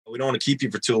We don't want to keep you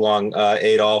for too long,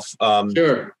 Adolph.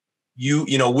 Sure.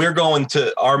 We're going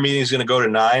to, our meeting's going to go to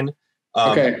 9.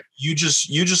 Okay. You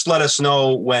just let us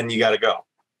know when you got to go.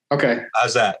 Okay.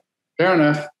 How's that? Fair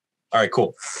enough. All right,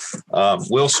 cool.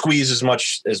 We'll squeeze as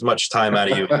much time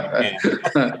out of you as we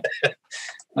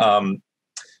can.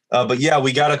 But yeah,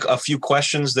 we got a few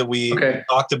questions that we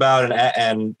talked about,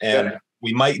 and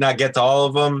we might not get to all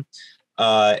of them.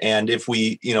 And if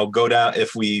we, go down,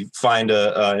 if we find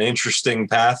an interesting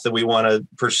path that we want to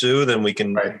pursue, then we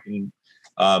can,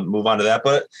 move on to that.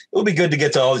 But it will be good to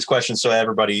get to all these questions so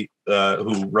everybody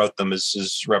who wrote them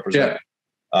is represented,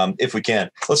 if we can.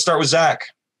 Let's start with Zach.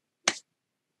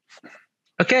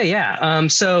 Okay, yeah.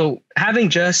 So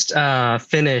having just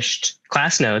finished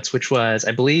Class Notes, which was,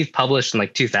 I believe, published in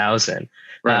like 2000,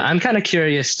 I'm kind of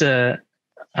curious to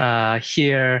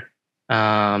hear,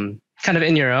 kind of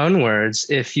in your own words,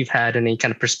 if you've had any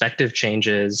kind of perspective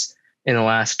changes in the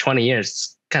last 20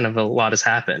 years. Kind of a lot has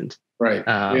happened. Right.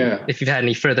 If you've had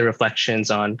any further reflections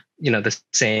on, the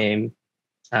same,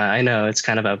 I know it's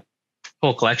kind of a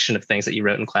whole collection of things that you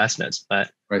wrote in Class Notes, but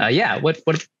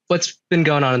what's been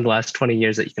going on in the last 20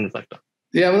 years that you can reflect on?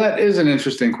 Yeah, well, that is an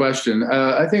interesting question.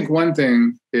 I think one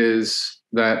thing is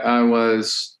that I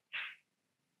was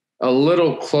a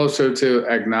little closer to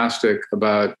agnostic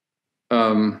about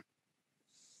the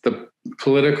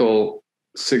political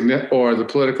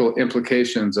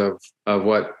implications of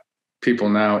what people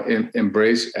now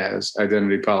embrace as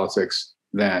identity politics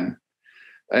then,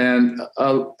 and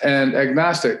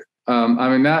agnostic.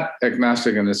 Not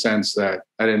agnostic in the sense that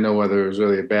I didn't know whether it was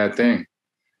really a bad thing,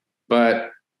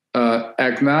 but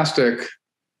agnostic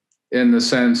in the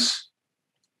sense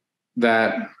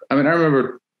that, I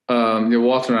remember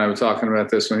Walter and I were talking about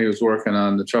this when he was working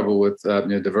on the trouble with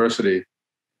diversity,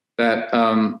 that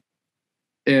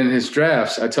in his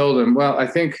drafts, I told him, well, I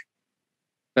think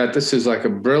that this is like a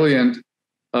brilliant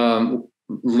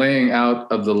laying out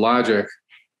of the logic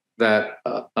that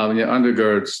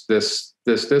undergirds this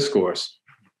discourse.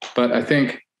 But I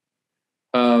think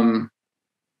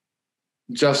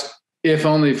just if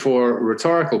only for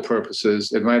rhetorical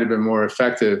purposes, it might have been more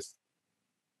effective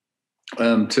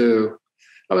to,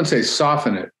 I wouldn't say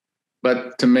soften it,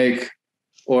 but to make,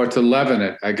 or to leaven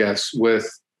it, I guess,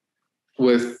 with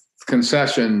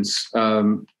concessions,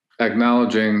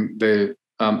 acknowledging the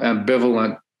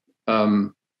ambivalent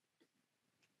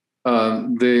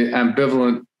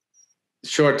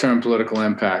short-term political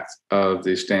impact of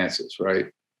these stances, right?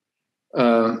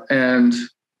 So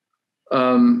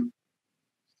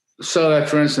that,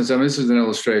 for instance, this is an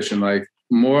illustration. Like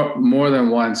more than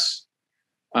once,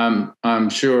 I'm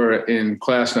sure in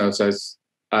Class Notes,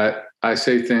 I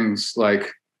say things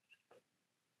like,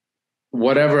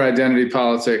 whatever identity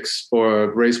politics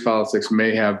or race politics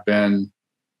may have been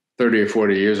 30 or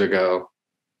 40 years ago,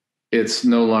 it's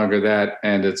no longer that,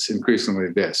 and it's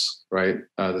increasingly this, right?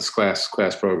 This class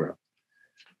program.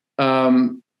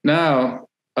 Now,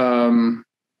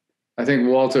 I think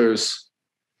Walter's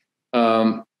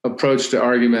approach to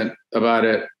argument about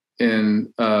it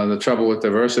in The Trouble with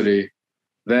Diversity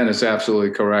then is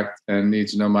absolutely correct and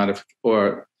needs no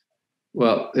modification,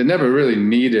 it never really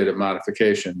needed a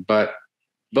modification, but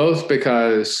both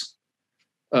because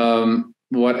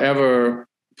whatever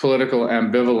political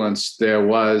ambivalence there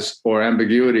was, or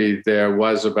ambiguity there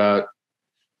was, about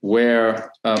where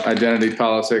identity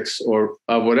politics or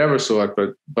of whatever sort,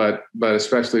 but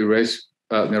especially race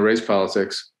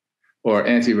politics or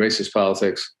anti-racist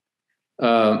politics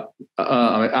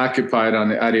occupied on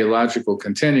the ideological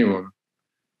continuum,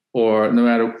 or no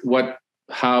matter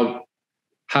how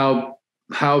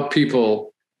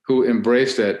people who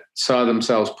embraced it saw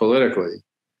themselves politically,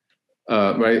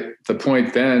 right? The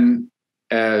point then,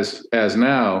 as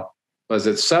now, was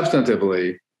that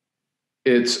substantively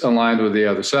it's aligned with the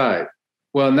other side.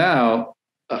 Well, now,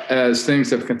 as things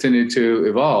have continued to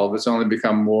evolve, it's only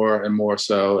become more and more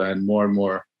so, and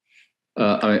more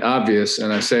obvious.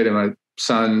 And I say to my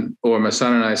son, or my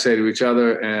son and I say to each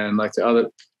other, and like to other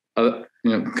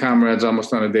comrades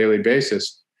almost on a daily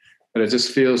basis, but it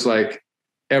just feels like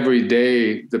every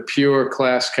day the pure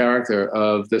class character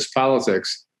of this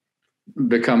politics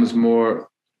becomes more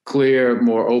clear,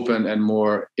 more open, and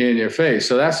more in your face.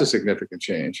 So that's a significant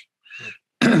change.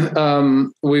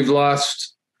 We've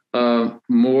lost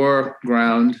more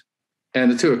ground,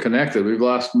 and the two are connected. We've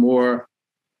lost more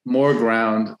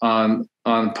ground on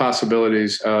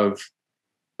possibilities of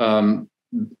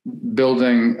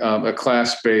building a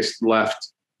class-based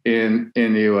left in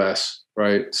the U.S.,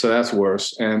 right? So that's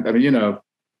worse. And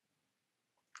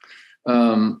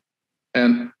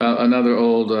and another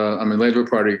old Labor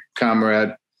Party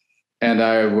comrade and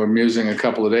I were musing a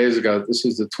couple of days ago. This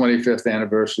is the 25th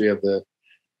anniversary of the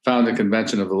founding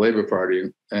convention of the Labor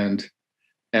Party, and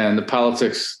the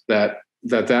politics that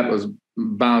was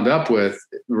bound up with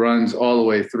runs all the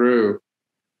way through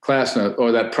class note,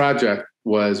 or that project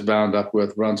was bound up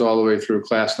with runs all the way through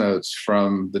class notes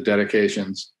from the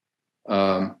dedications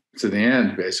to the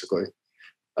end, basically.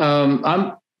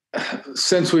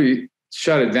 Since we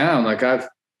shut it down, like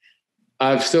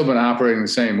I've still been operating the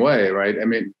same way, right? I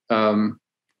mean,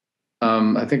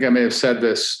 I think I may have said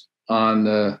this on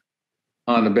the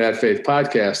Bad Faith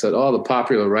podcast, that all the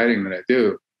popular writing that I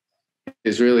do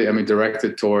is really, I mean,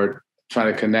 directed toward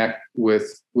trying to connect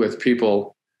with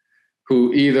people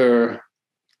who either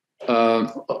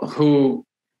who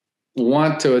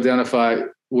want to identify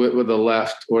with the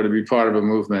left or to be part of a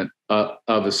movement of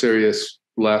a serious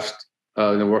left,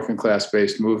 in a working class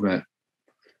based movement,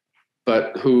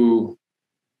 but who,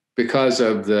 because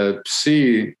of the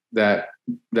sea that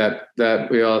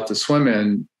we all have to swim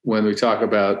in when we talk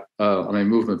about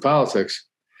movement politics,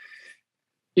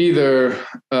 either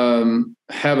have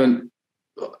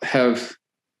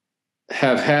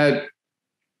had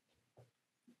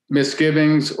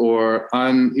misgivings or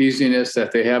uneasiness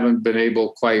that they haven't been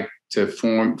able quite to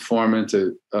form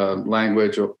into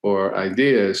language or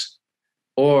ideas,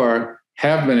 or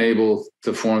have been able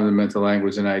to form them into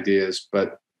language and ideas,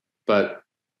 but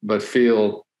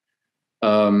feel,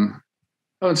 I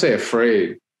wouldn't say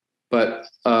afraid, but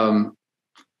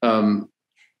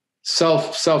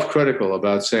self-critical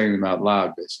about saying them out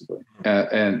loud, basically.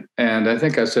 And I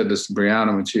think I said this to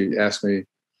Brianna when she asked me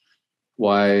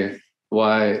why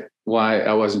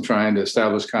I wasn't trying to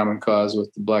establish common cause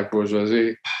with the black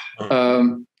bourgeoisie.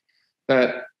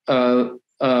 That the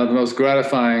most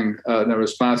gratifying the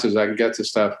responses I can get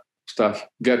to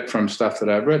get from stuff that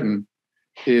I've written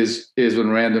is when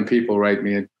random people write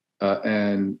me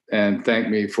and thank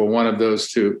me for one of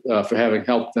those two, for having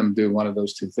helped them do one of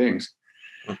those two things.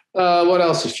 What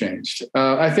else has changed?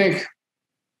 I think,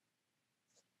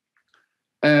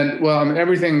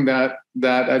 everything that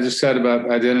I just said about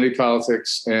identity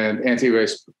politics and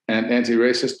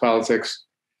anti-racist politics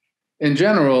in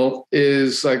general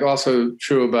is like also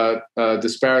true about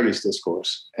disparities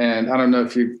discourse. And I don't know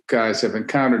if you guys have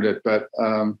encountered it, but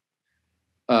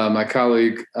my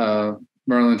colleague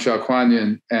Merlin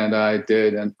Chalkwanian and I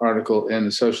did an article in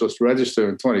the Socialist Register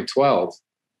in 2012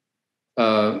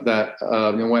 that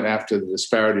went after the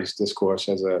disparities discourse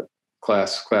as a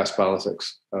class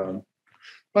politics.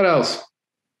 What else?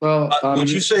 Well, would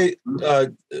you say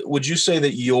that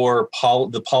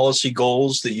the policy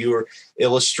goals that you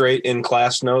illustrate in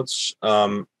class notes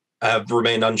have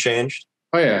remained unchanged?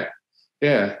 Oh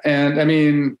yeah. And I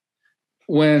mean,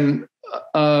 when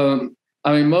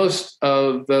most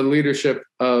of the leadership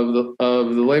of the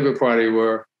Labor Party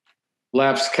were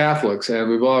lapsed Catholics, and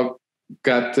we've all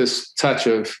got this touch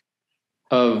of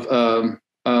not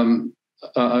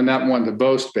wanting to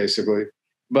boast, basically.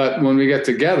 But when we get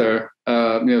together,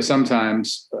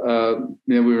 sometimes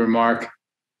we remark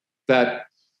that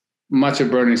much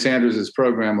of Bernie Sanders'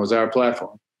 program was our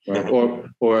platform, right?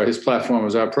 or his platform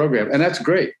was our program, and that's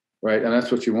great, right? And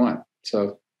that's what you want.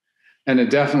 So, and then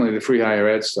definitely the free higher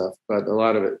ed stuff, but a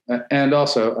lot of it, and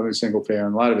also single payer,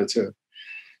 and a lot of it too.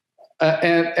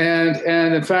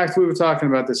 And in fact, we were talking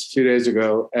about this a few days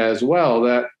ago as well,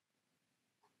 that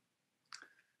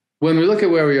when we look at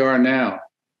where we are now,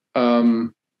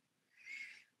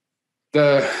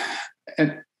 the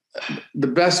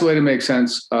best way to make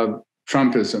sense of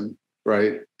Trumpism,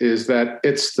 right, is that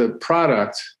it's the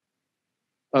product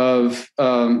of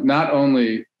not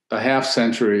only a half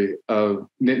century of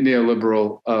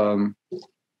neoliberal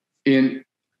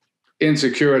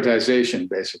insecuritization,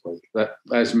 basically. That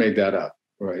has made that up,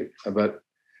 right? But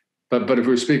if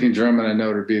we're speaking German, I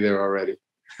know it'd be there already.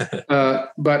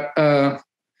 But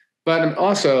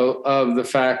also of the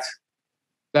fact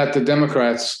that the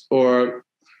Democrats are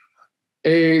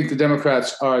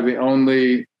the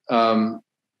only, for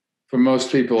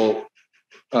most people,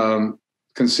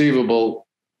 conceivable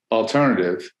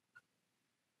alternative,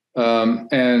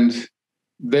 and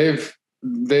they've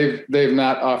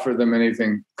not offered them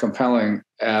anything compelling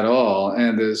at all.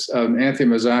 And as Anthony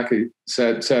Mazzocchi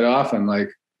said often, like,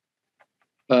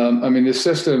 the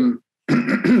system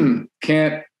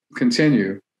can't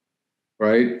continue,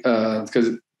 right?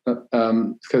 Because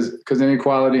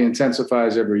inequality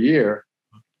intensifies every year,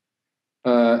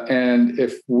 and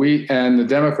if the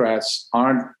Democrats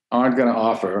aren't going to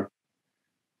offer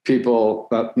people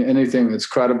anything that's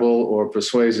credible or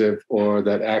persuasive or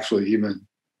that actually even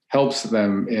helps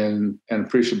them in an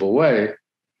appreciable way,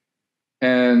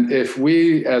 and if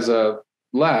we as a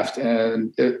left,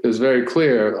 and it is very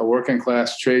clear, a working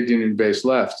class trade union based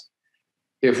left,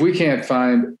 if we can't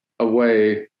find a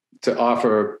way to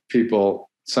offer people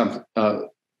some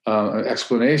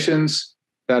explanations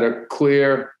that are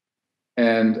clear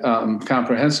and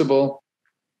comprehensible,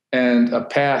 and a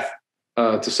path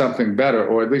to something better,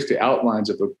 or at least the outlines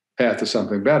of a path to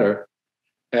something better.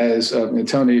 As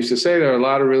Tony used to say, there are a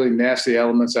lot of really nasty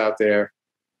elements out there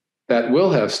that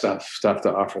will have stuff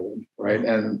to offer them, right?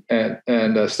 And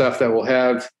stuff that will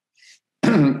have,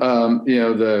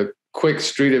 the quick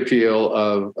street appeal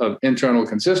of internal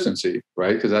consistency,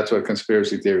 right? Because that's what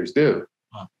conspiracy theories do,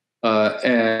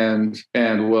 and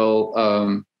will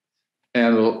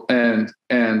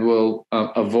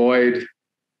avoid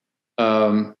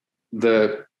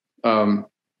the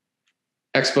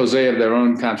expose of their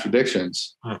own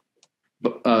contradictions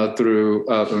through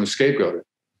scapegoating,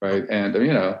 right? And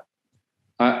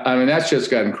I mean, that shit's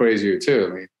gotten crazier too.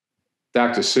 I mean,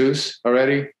 Dr. Seuss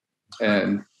already,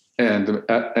 and Mr.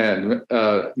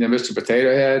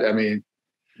 Potato Head. I mean,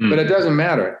 but it doesn't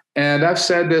matter. And I've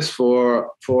said this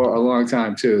for a long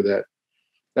time too,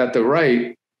 that the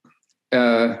right,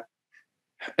 and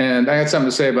I had something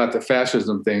to say about the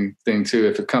fascism thing too,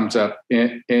 if it comes up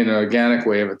in an organic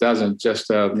way. If it doesn't, just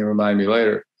remind me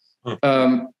later.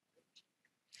 But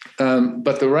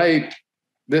the right,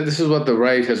 this is what the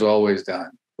right has always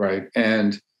done, right?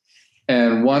 And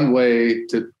one way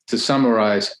to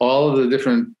summarize all of the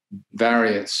different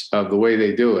variants of the way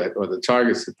they do it, or the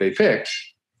targets that they pick,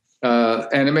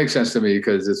 and it makes sense to me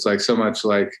because it's like so much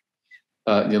like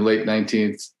late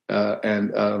 19th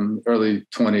and early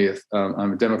 20th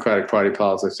Democratic Party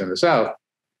politics in the South,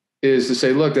 is to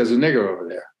say, look, there's a nigger over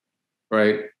there,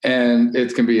 right? And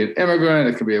it can be an immigrant,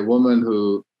 it can be a woman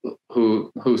who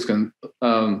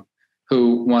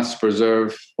wants to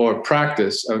preserve or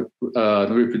practice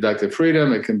reproductive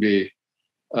freedom. It can be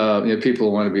people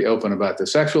who want to be open about their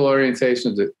sexual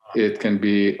orientations. It can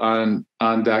be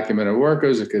undocumented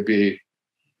workers. It could be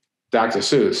Dr.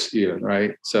 Seuss even,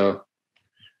 right? So,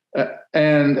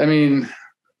 and I mean,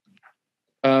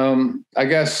 I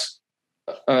guess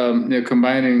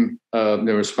combining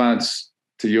the response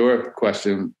to your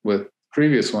question with the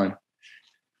previous one,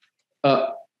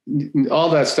 all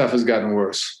that stuff has gotten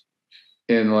worse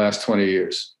in the last 20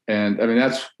 years. And I mean,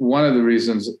 that's one of the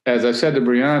reasons, as I said to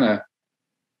Brianna,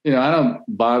 I don't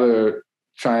bother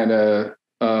trying to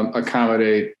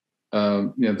accommodate,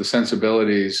 the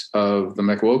sensibilities of the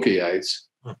McWokeites,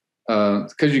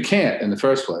 because you can't in the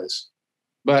first place.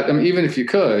 But I mean, even if you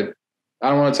could, I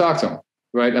don't want to talk to them,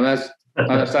 right? And that's not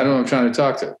what I'm trying to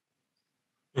talk to.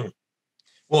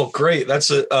 Well, great.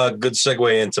 That's a good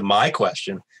segue into my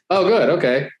question. Oh, good.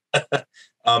 Okay.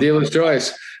 Dealer's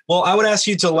choice. Well, I would ask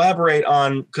you to elaborate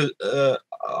on, because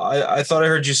I thought I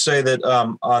heard you say that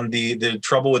on the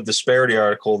Trouble with Disparity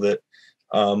article that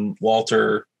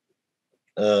Walter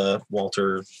Ben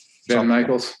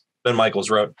Michaels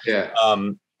wrote. Yeah.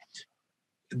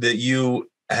 That you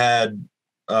had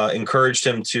encouraged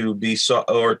him to be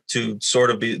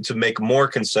to make more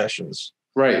concessions.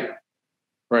 Right.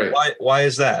 Why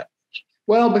is that?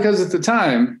 Well, because at the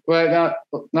time, now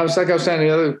it's like I was saying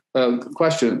the other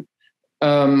question.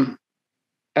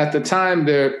 At the time,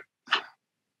 the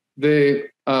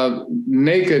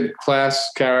naked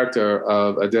class character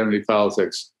of identity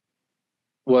politics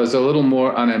was a little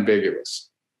more unambiguous,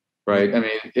 right? I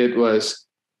mean, it was,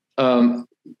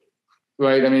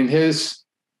 right? I mean,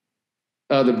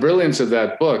 the brilliance of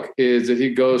that book is that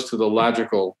he goes to the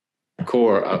logical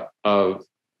core of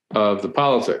the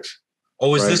politics.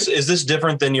 Oh, is this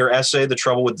different than your essay, The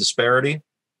Trouble with Disparity?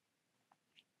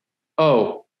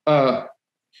 Oh,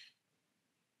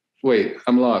 wait,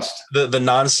 I'm lost. The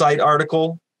non-site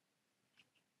article,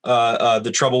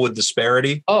 The Trouble with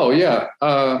Disparity. Oh, yeah.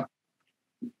 No,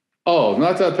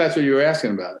 I thought that's what you were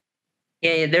asking about.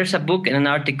 Yeah, there's a book and an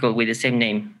article with the same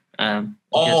name. No,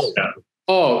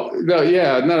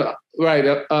 right.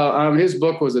 His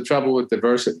book was The Trouble with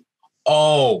Diversity.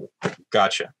 Oh,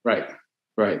 gotcha. Right.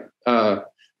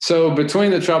 So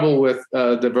between the trouble with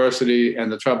diversity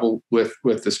and the trouble with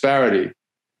disparity,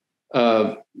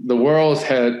 the world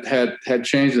had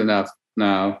changed enough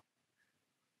now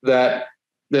that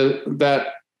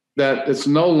it's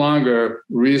no longer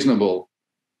reasonable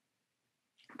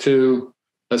to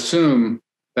assume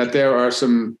that there are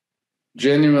some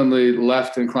genuinely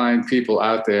left-inclined people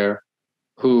out there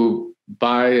who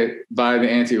buy the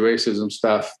anti-racism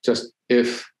stuff just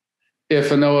if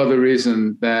for no other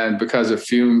reason than because of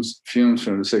fumes from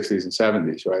the 60s and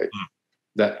 70s, right?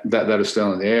 That are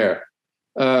still in the air.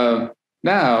 Now,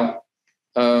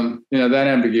 that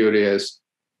ambiguity has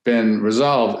been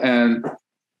resolved, and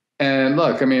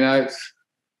look, I mean,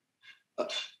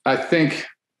 I think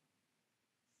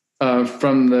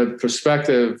from the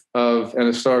perspective of an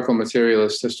historical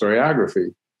materialist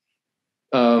historiography,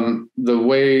 the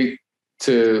way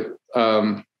to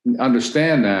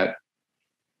understand that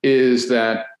is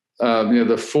that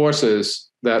the forces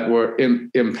that were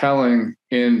impelling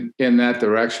in that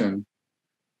direction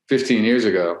 15 years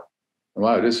ago,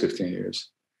 wow, it is 15 years,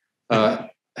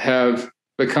 have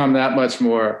become that much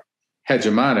more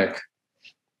hegemonic,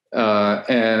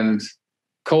 and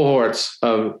cohorts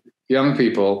of young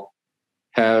people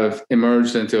have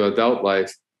emerged into adult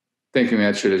life thinking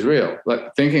that shit is real.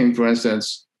 Like thinking, for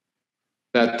instance,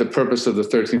 that the purpose of the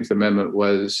 13th Amendment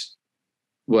was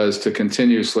to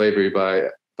continue slavery by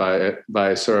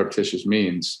surreptitious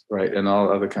means, right? And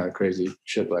all other kind of crazy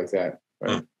shit like that,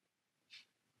 right?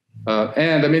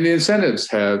 And I mean, the incentives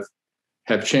have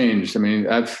changed. I mean,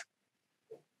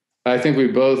 I think we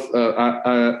both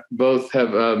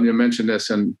have mentioned this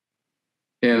in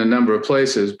a number of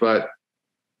places, but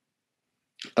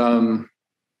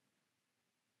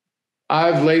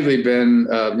I've lately been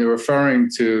referring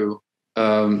to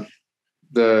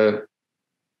the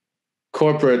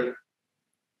corporate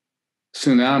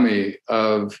tsunami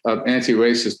of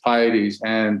anti-racist pieties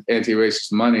and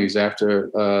anti-racist monies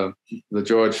after the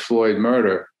George Floyd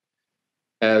murder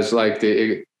as like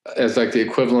the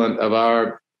equivalent of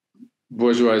our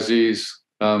bourgeoisie's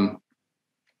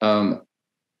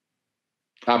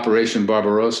Operation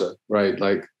Barbarossa, right?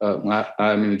 Like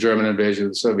the German invasion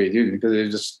of the Soviet Union, because they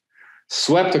just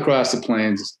swept across the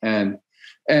plains, and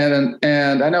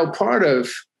I know part of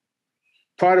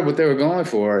what they were going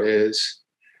for is,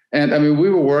 and I mean, we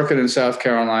were working in South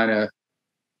Carolina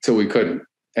till we couldn't,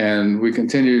 and we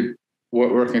continued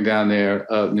working down there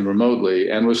remotely,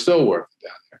 and we're still working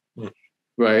down there,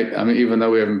 right? I mean, even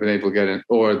though we haven't been able to get in,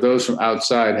 or those from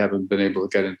outside haven't been able to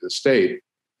get into the state,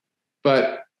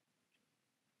 but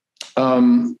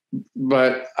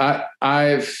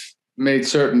I've made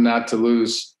certain not to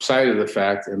lose sight of the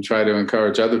fact, and try to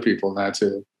encourage other people not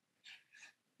to,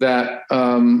 that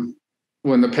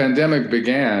when the pandemic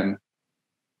began,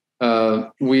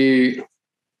 we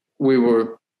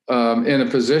were in a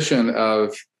position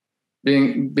of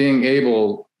being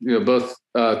able, both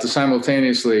to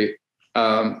simultaneously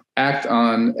act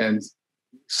on and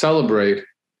celebrate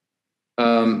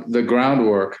the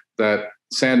groundwork that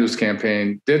Sanders'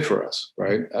 campaign did for us,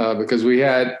 right? Because we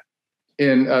had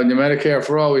in New Medicare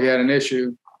for All, we had an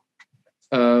issue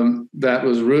that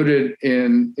was rooted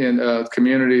in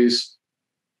communities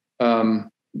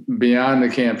beyond the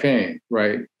campaign,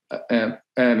 right? And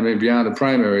I mean, beyond the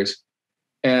primaries.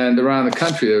 And around the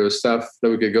country, there was stuff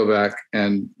that we could go back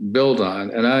and build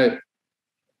on. And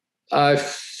I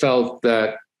felt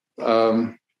that,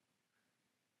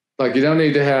 like, you don't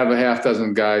need to have a half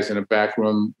dozen guys in a back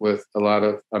room with a lot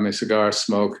of, cigar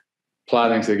smoke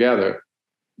plotting together.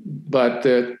 But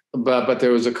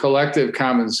there was a collective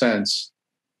common sense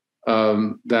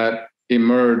that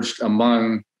emerged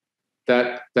among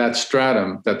that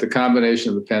stratum, that the combination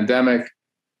of the pandemic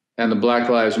and the Black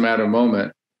Lives Matter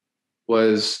moment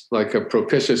was like a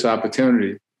propitious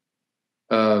opportunity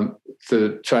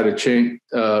to try to change,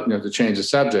 to change the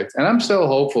subject. And I'm still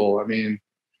hopeful. I mean,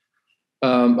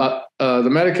 the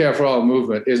Medicare for All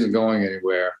movement isn't going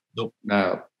anywhere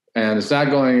now, and it's not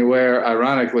going anywhere,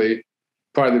 ironically,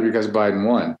 partly because Biden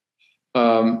won.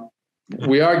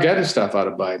 We are getting stuff out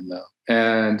of Biden though,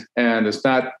 and it's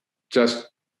not just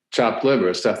chopped liver,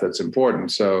 it's stuff that's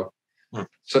important. So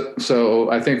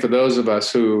I think for those of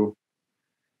us who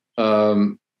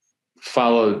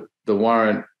followed the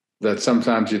warrant, that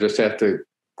sometimes you just have to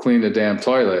clean the damn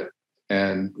toilet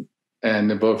and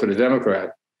vote for the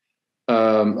Democrat.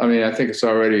 I think it's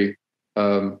already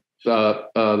the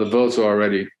votes are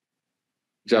already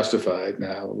justified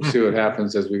now. We'll see what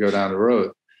happens as we go down the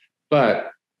road.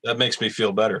 But that makes me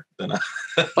feel better than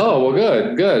oh, well,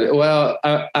 good. Well,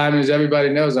 as everybody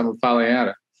knows, I'm a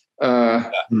Pollyanna.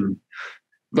 But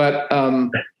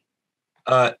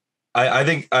I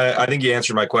think you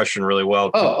answered my question really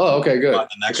well. Oh, okay, good. The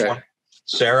next one,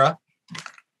 Sarah.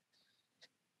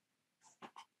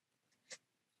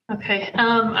 Okay,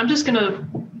 I'm just going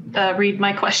to read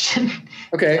my question.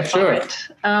 Okay, sure.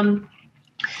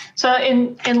 So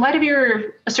in light of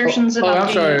your assertions about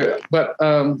I'm sorry, but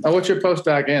what's your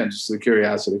postdoc in, just out of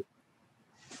curiosity?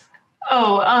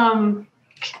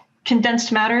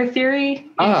 Condensed matter theory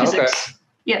in physics. Okay.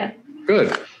 Yeah.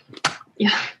 Good.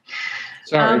 Yeah.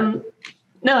 Sorry.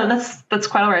 No, that's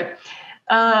quite all right.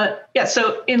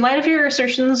 So in light of your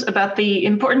assertions about the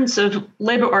importance of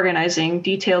labor organizing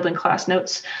detailed in class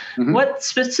notes, what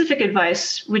specific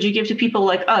advice would you give to people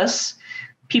like us,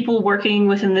 people working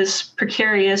within this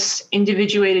precarious,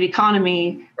 individuated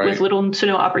economy with little to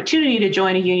no opportunity to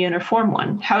join a union or form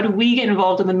one? How do we get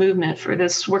involved in the movement for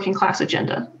this working class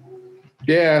agenda?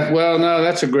 Yeah, well, no,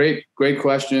 that's a great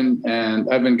question. And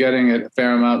I've been getting it a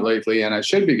fair amount lately, and I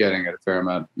should be getting it a fair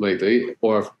amount lately,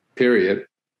 or period.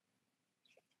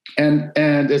 And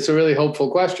it's a really hopeful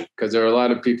question because there are a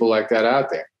lot of people like that out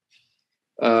there.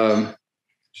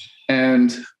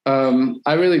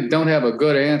 I really don't have a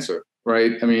good answer,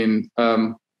 right? I mean,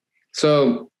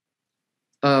 so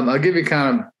I'll give you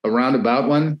kind of a roundabout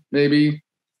one, maybe.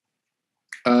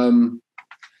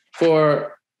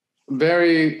 For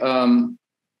very kind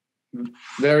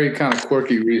of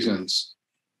quirky reasons,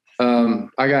 I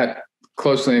got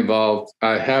closely involved.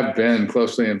 I have been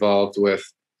closely involved with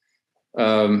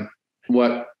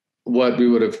what we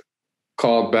would have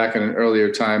called back in an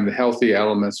earlier time the healthy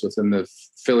elements within the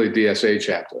Philly DSA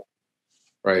chapter,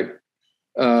 right?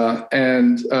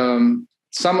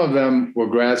 Some of them were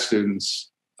grad students.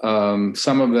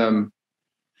 Some of them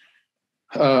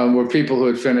were people who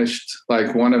had finished.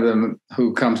 Like one of them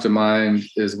who comes to mind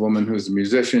is a woman who's a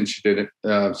musician. She did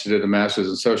a master's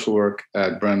in social work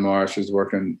at Bryn Mawr. She was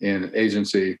working in an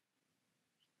agency.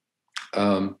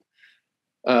 Some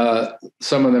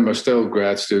of them are still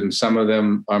grad students. Some of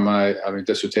them are my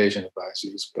dissertation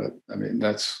advisees. But I mean,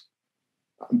 that's,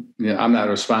 I'm not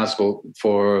responsible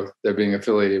for their being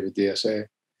affiliated with DSA.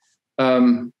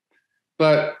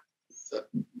 But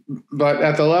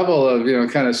at the level of,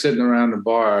 kind of sitting around the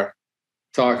bar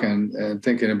talking and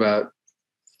thinking about,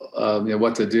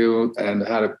 what to do and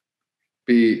how to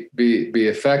be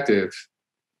effective.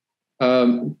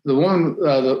 The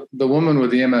woman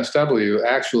with the MSW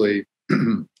actually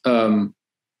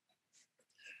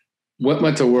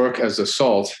went to work as a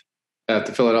SALT at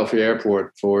the Philadelphia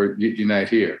airport for Unite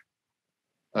Here.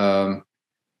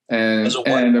 As a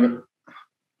what?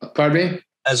 Pardon me?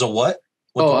 As a what?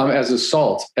 As a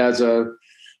SALT, as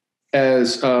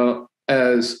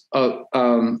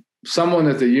someone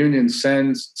that the union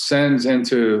sends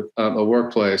into a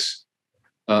workplace.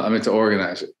 To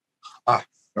organize it.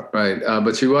 Right,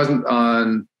 but she wasn't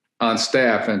on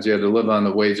staff, and she had to live on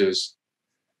the wages.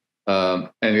 And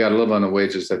you got to live on the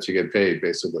wages that you get paid,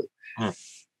 basically.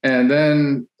 And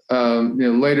then,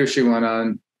 later she went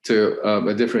on to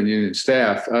a different union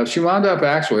staff. She wound up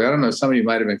actually, I don't know, some of you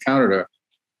might have encountered her.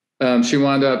 She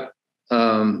wound up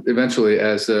eventually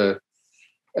as the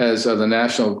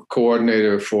national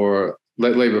coordinator for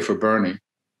Labor for Bernie,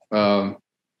 and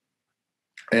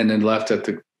then left at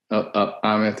the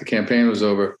campaign was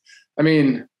over. I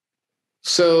mean,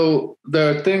 so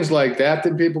there are things like that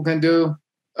people can do.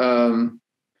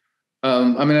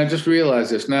 I just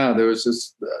realized this now. There was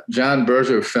this John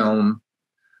Berger film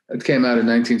that came out in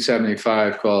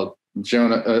 1975 called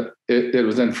Jonah. It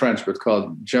was in French, but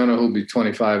called Jonah Who'll Be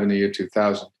 25 in the Year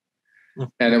 2000.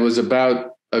 And it was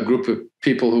about a group of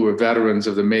people who were veterans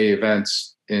of the May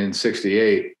events in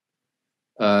 '68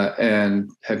 and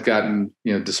had gotten,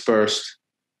 dispersed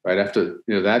right after,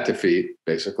 that defeat,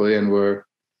 basically, and were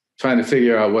trying to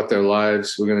figure out what their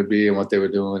lives were going to be and what they were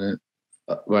doing.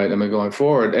 Going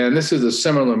forward. And this is a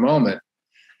similar moment.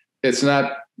 It's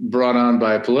not brought on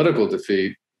by a political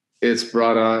defeat. It's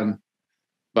brought on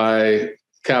by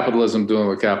capitalism doing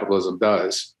what capitalism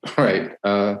does, right?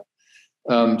 So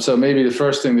maybe the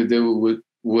first thing to do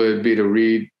would be to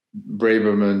read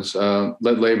Braverman's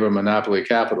Let Labor Monopoly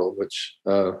Capital, which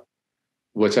I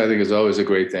think is always a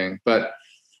great thing. But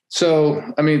so,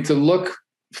 to look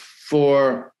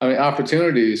for,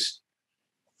 opportunities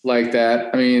like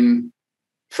that,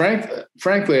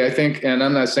 frankly, I think, and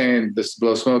I'm not saying this to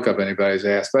blow smoke up anybody's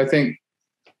ass, but I think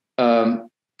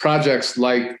projects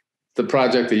like the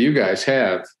project that you guys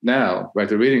have now, right,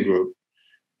 the reading group,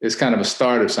 is kind of a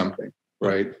start of something,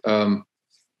 right? I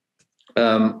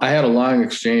had a long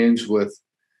exchange with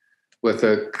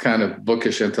a kind of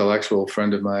bookish intellectual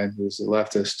friend of mine who's a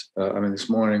leftist, this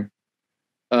morning,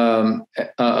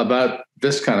 about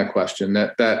this kind of question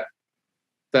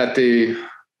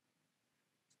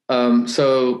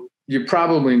so you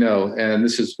probably know, and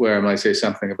this is where I might say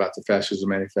something about the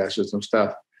fascism, anti-fascism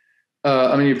stuff.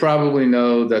 You probably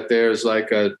know that there's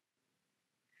like a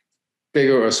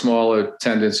bigger or smaller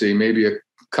tendency, maybe a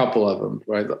couple of them,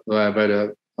 right? But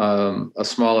a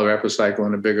smaller epicycle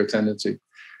and a bigger tendency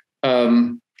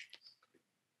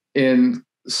in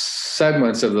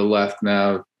segments of the left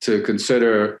now to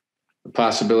consider the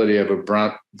possibility of a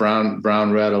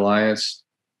brown-red alliance,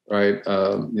 right?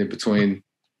 Between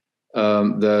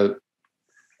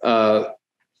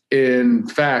in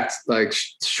fact, like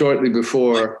shortly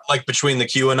before, like between the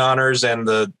QAnoners and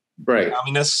the right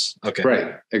communists. Okay.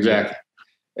 Right. Exactly.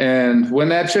 And when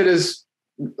that shit has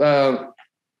been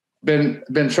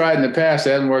tried in the past,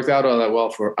 it hasn't worked out all that well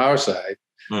for our side.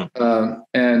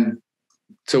 And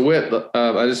to wit,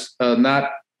 I just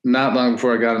not long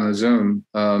before I got on the Zoom,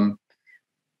 I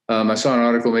saw an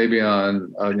article maybe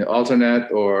on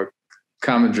Alternet or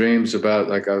Common Dreams about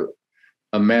like a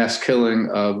mass killing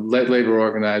of labor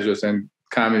organizers and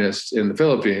communists in the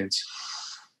Philippines,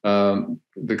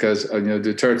 because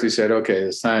Duterte said, "Okay,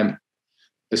 it's time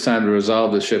to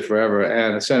resolve this shit forever."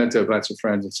 And I sent it to a bunch of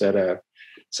friends and said,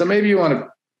 "So maybe you want to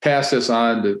pass this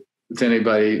on to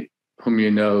anybody whom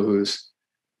you know who's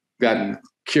gotten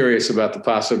curious about the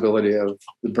possibility of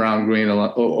the brown-green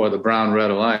or the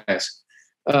brown-red alliance."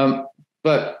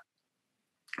 But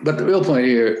the real point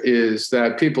here is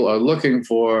that people are looking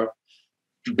for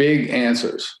big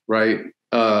answers, right?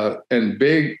 And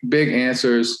big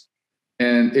answers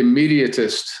and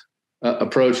immediatist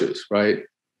approaches, right?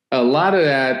 A lot of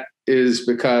that is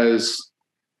because,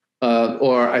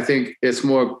 or I think it's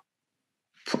more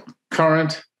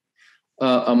current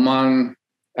among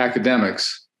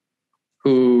academics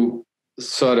who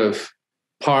sort of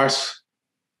parse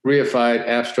reified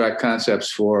abstract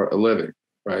concepts for a living,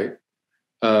 right?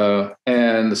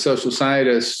 And the social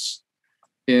scientists,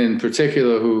 in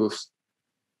particular, whose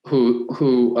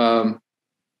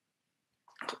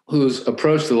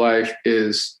approach to life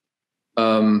is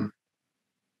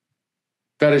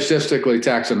fetishistically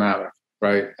taxonomic,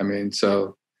 right? I mean,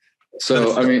 so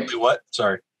I mean, what?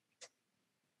 Sorry.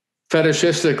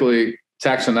 Fetishistically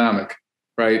taxonomic,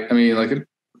 right? I mean, like,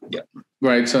 yeah,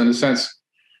 right. So in the sense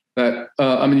that,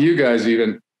 I mean, you guys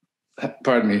even,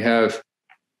 pardon me, have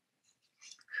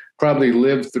probably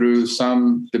lived through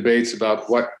some debates about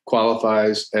what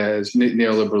qualifies as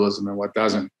neoliberalism and what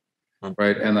doesn't,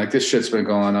 right? And like this shit's been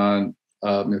going on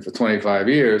for 25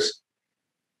 years,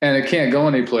 and it can't go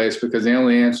anyplace because the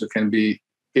only answer can be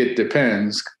it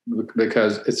depends,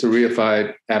 because it's a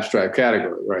reified abstract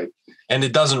category, right? And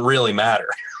it doesn't really matter.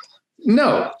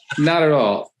 No, not at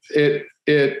all. It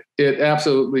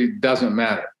absolutely doesn't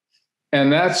matter.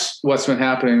 And that's what's been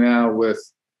happening now with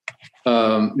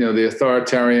the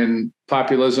authoritarian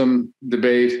populism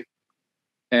debate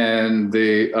and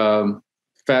the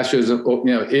fascism.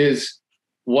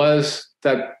 Was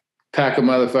that pack of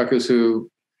motherfuckers who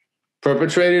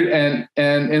perpetrated an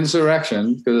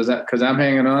insurrection, because I'm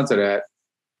hanging on to that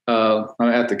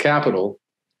at the Capitol.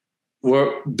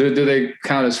 Do they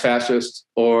count as fascist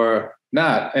or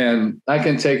not? And I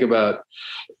can take about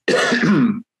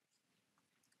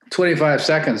 25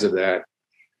 seconds of that.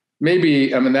 Maybe,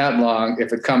 that long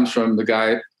if it comes from the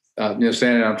guy,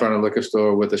 standing out in front of a liquor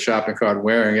store with a shopping cart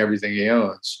wearing everything he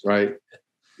owns, right?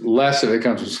 Less if it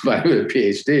comes from somebody with a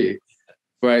PhD,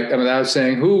 right? I was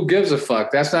saying, who gives a fuck?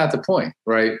 That's not the point,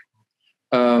 right?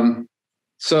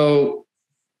 So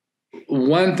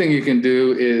one thing you can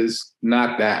do is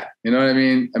not that, you know what I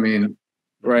mean?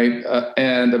 Right?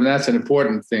 And that's an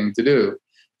important thing to do,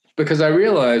 because I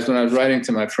realized when I was writing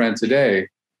to my friend today,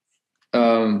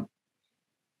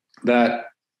 that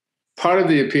part of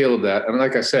the appeal of that,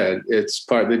 like I said, it's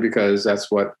partly because that's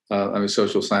what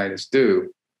social scientists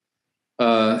do.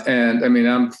 I've had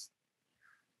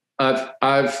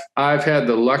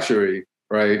the luxury,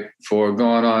 right, for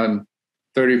going on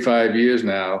 35 years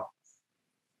now,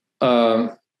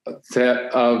 of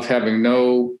having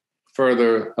no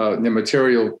further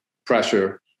material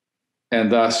pressure,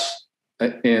 and thus,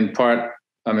 in part,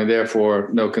 therefore,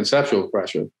 no conceptual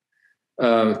pressure,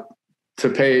 to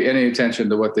pay any attention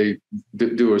to what they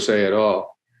do or say at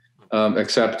all,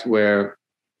 except where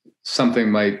something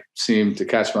might seem to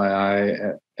catch my eye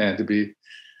and to be,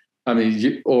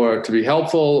 or to be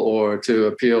helpful or to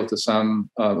appeal to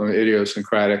some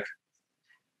idiosyncratic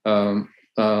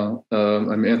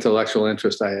intellectual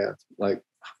interest I have, like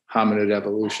hominid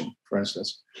evolution, for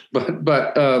instance. But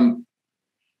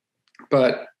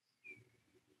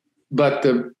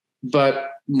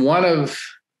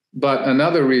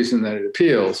another reason that it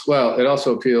appeals, well, it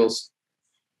also appeals,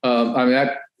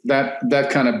 that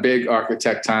kind of big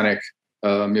architectonic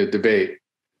debate,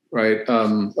 right?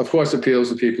 Of course, appeals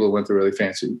to people who went to really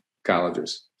fancy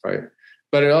colleges, right?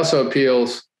 But it also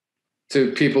appeals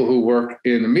to people who work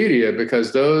in the media,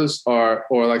 because those are,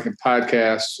 or like in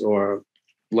podcasts or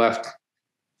left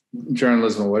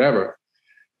journalism or whatever,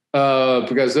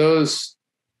 because those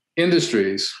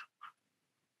industries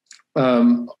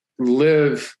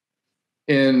live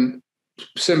in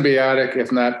symbiotic,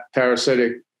 if not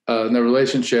parasitic, in the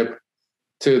relationship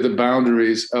to the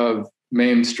boundaries of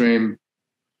mainstream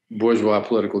bourgeois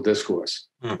political discourse,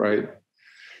 right?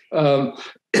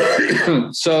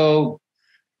 So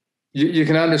you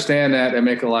can understand that and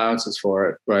make allowances for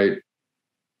it, right?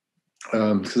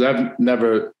 because I've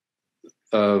never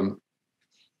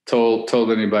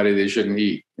told anybody they shouldn't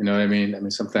eat. You know what I mean? I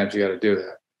mean, sometimes you got to do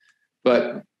that.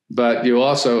 But you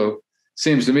also,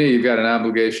 seems to me, you've got an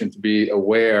obligation to be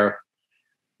aware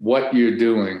what you're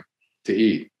doing to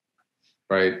eat,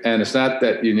 right? And it's not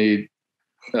that you need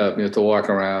to walk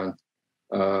around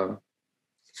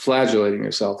flagellating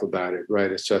yourself about it, right?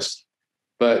 It's just,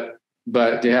 but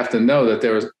you have to know that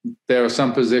there are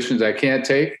some positions I can't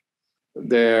take.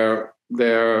 There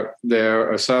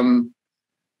are some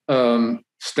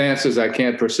stances I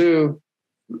can't pursue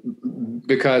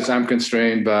because I'm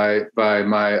constrained by my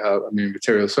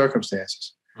material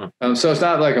circumstances. So it's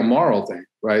not like a moral thing,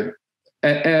 right?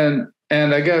 And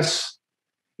I guess,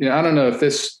 I don't know if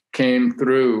this came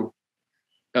through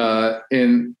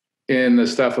in the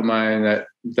stuff of mine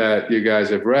that you guys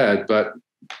have read, but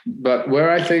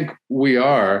where I think we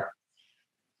are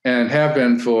and have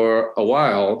been for a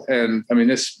while, and I mean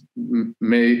this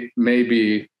may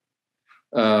be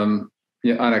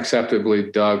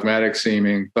unacceptably dogmatic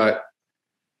seeming, but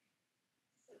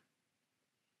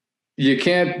you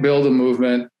can't build a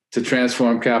movement to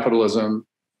transform capitalism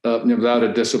without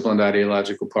a disciplined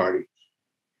ideological party,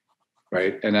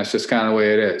 right? And that's just kind of the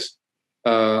way it is.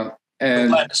 And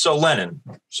so Lenin.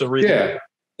 So read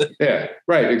yeah,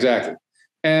 right, exactly.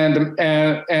 And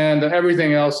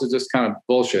everything else is just kind of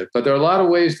bullshit. But there are a lot of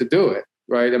ways to do it,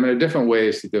 right? I mean, there are different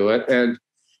ways to do it, and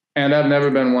I've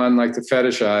never been one like to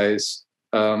fetishize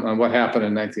on what happened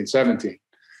in 1917,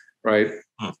 right?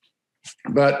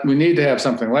 But we need to have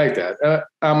something like that.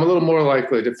 I'm a little more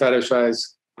likely to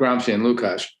fetishize Gramsci and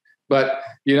Lukács, but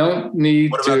you don't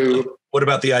need to. What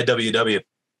about the IWW?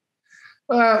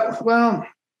 Well,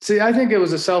 see, I think it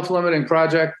was a self-limiting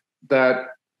project that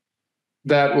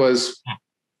had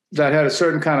a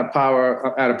certain kind of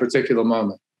power at a particular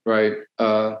moment, right?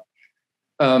 And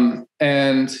I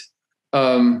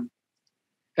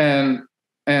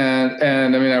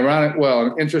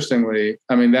mean, interestingly,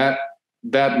 I mean that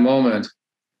moment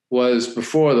was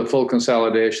before the full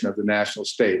consolidation of the national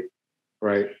state,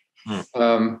 right?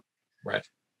 Right.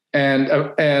 And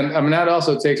I mean that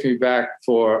also takes me back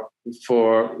for a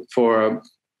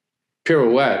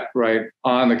pirouette, right,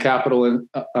 on the Capitol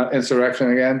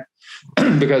insurrection again,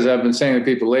 because I've been saying to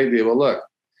people lately, well, look,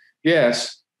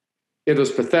 yes, it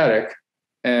was pathetic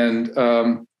and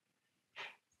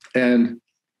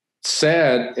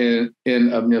sad in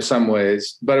some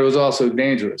ways, but it was also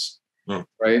dangerous,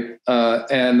 right?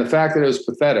 And the fact that it was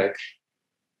pathetic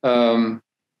doesn't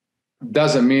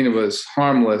mean it was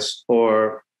harmless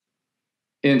or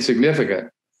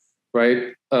insignificant,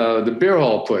 right? The beer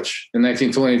hall putsch in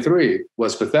 1923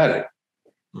 was pathetic,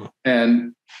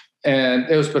 and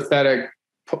it was pathetic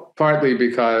partly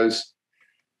because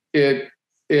it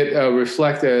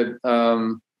reflected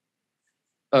an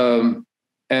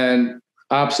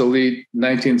obsolete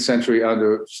 19th century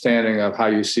understanding of how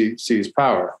you seize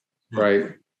power,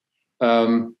 right?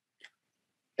 And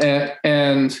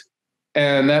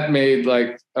that made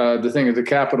the thing at the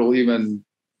Capitol even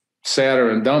sadder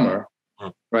and dumber,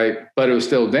 right? But it was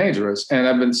still dangerous. And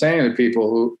I've been saying to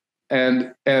people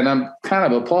and I'm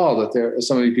kind of appalled that there are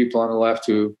so many people on the left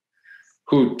who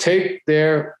take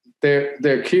their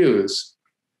cues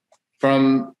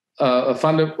from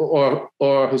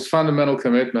or whose fundamental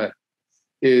commitment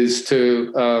is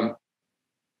to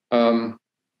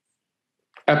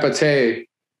epate,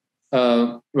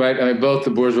 right? I mean, both the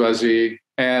bourgeoisie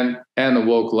and the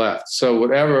woke left. So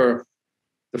whatever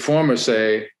the former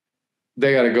say,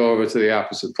 they got to go over to the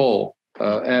opposite pole.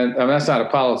 And I mean, that's not a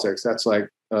politics. That's like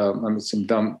some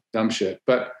dumb shit.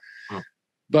 But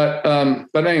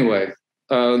anyway,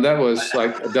 that was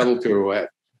like a double pirouette.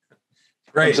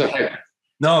 Great.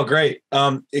 No, great.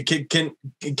 Can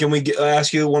we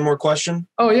ask you one more question?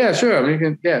 Oh yeah, sure. I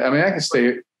mean, I can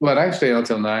stay. I can stay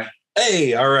until 9.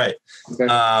 Hey, all right. Okay.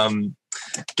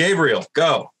 Gabriel,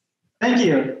 go. Thank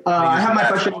you. I have my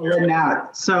question written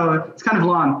out, so it's kind of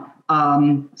long.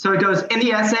 So it goes, in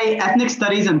the essay, Ethnic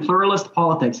Studies and Pluralist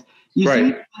Politics, you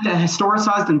seem to take a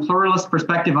historicized and pluralist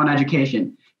perspective on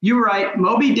education. You write,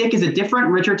 Moby Dick is a different,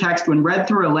 richer text when read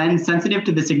through a lens sensitive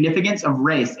to the significance of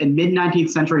race in mid-19th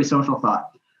century social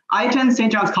thought. I attend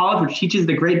St. John's College, which teaches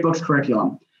the Great Books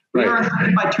curriculum. We are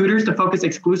instructed by tutors to focus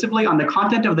exclusively on the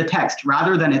content of the text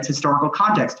rather than its historical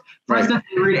context. For instance,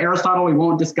 we read Aristotle, we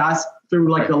won't discuss through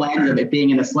the lens of it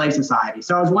being in a slave society.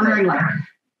 So I was wondering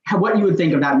what you would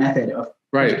think of that method of.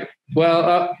 Right.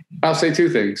 Well, I'll say two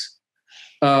things.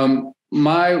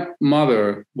 My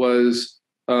mother was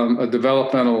a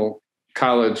developmental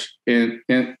college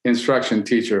instruction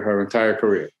teacher her entire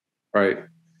career, right?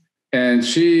 And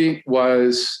she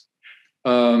was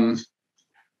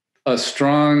a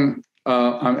strong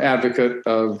advocate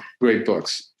of great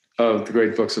books, of the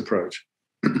great books approach.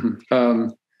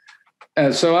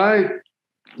 And so I,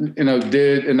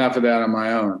 did enough of that on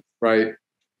my own, right?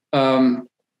 I'm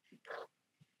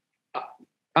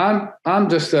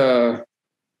just a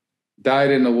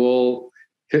dyed-in-the-wool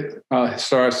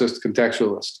historicist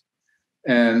contextualist,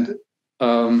 and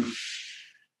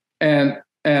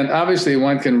obviously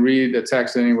one can read a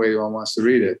text any way one wants to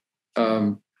read it,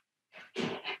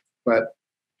 but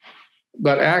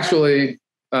actually,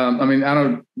 I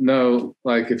don't know,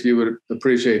 like, if you would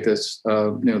appreciate this,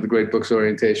 the great books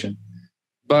orientation.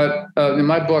 But in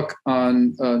my book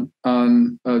on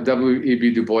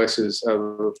W.E.B. Du Bois's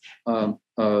The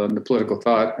Political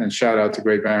Thought, and shout out to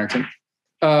Great Barrington,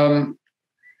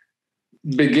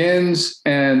 begins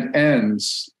and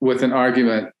ends with an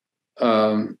argument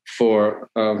for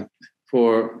an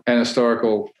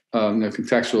historical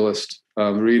contextualist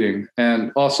reading.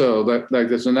 And also,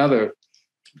 there's another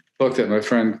book that my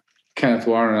friend Kenneth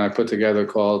Warren and I put together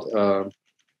called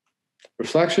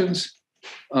Reflections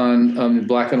on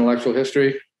Black intellectual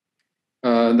history.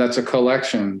 That's a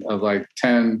collection of like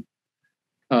 10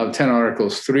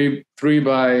 articles, three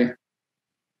by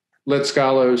lit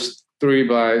scholars, 3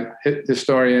 by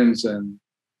historians, and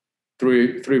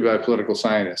three by political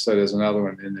scientists. So there's another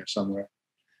one in there somewhere.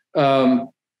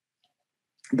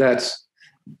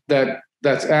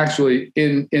 That's actually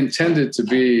intended to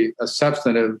be a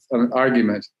substantive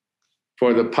argument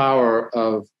for the power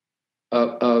of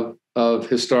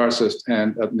historicist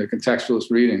and of the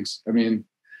contextualist readings. I mean,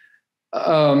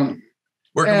 where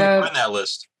can we find that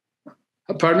list?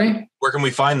 Pardon me? Where can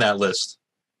we find that list?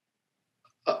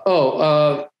 Maybe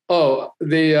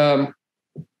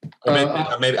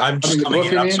I'm just coming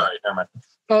in. I'm sorry. Never mind.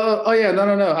 Yeah,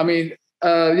 no. I mean,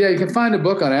 you can find a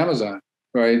book on Amazon,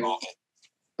 right? Okay.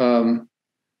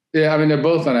 Yeah, I mean, they're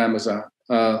both on Amazon.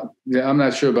 Yeah, I'm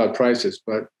not sure about prices,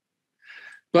 but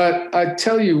I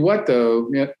tell you what, though,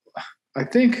 I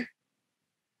think.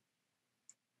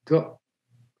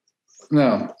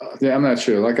 No, yeah, I'm not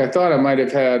sure. Like, I thought I might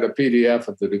have had a PDF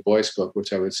of the Du Bois book,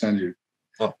 which I would send you.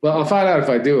 Oh. Well, I'll find out. If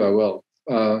I do, I will.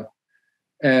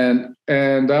 And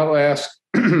I'll ask,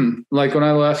 like, when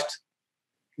I left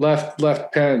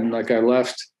Penn, like I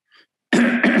left,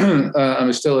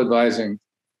 I'm still advising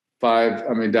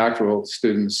 5 doctoral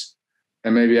students,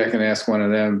 and maybe I can ask one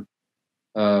of them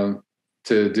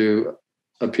to do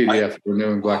a PDF for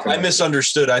New and Black. I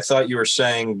misunderstood. I thought you were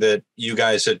saying that you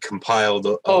guys had compiled.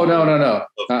 No.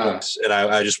 Books, and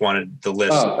I just wanted the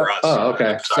list for us. Oh,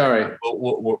 okay. Sorry.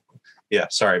 Yeah,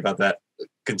 sorry about that.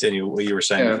 Continue what you were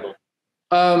saying.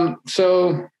 Yeah.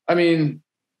 So, I mean,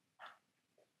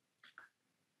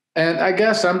 and I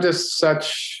guess I'm just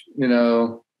such,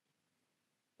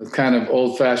 kind of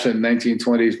old-fashioned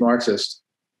 1920s Marxist,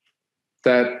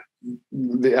 that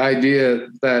the idea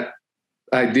that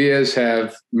ideas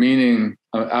have meaning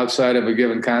outside of a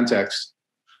given context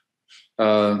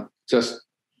just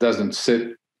doesn't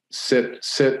sit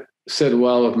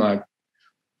well with my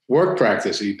work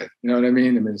practice, even. You know what I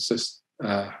mean? I mean, it's just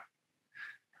yeah.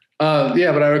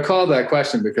 But I recall that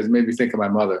question because it made me think of my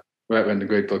mother right when the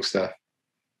great book stuff.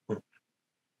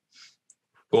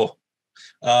 Cool.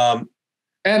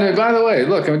 And by the way,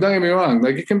 look, I mean, don't get me wrong,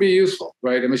 like, it can be useful,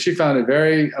 right? I mean, she found it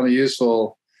very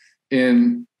useful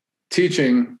in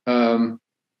teaching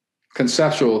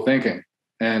conceptual thinking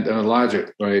and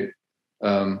logic, right?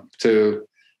 To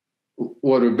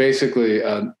what are basically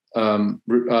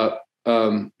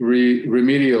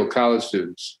remedial college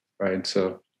students, right?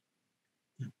 So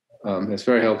it's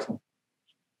very helpful.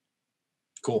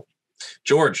 Cool.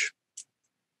 George.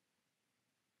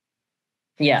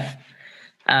 Yeah.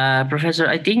 Professor,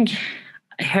 I think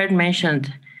I heard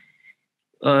mentioned,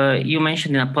 you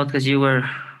mentioned in a podcast you were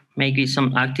making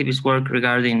some activist work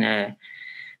regarding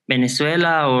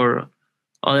Venezuela or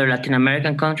other Latin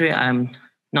American country. I'm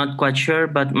not quite sure,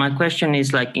 but my question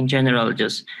is, like, in general,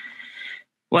 just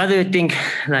what do you think,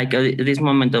 like, at this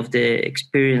moment of the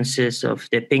experiences of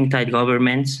the pink tide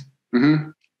governments?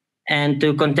 Mm-hmm. And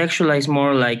to contextualize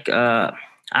more, like,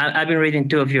 I've been reading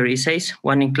 2 of your essays,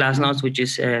 one in Class Notes, which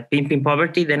is Pimping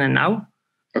Poverty, Then and Now.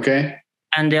 Okay.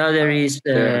 And the other is...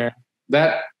 that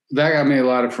got me a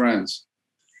lot of friends.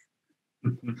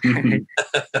 And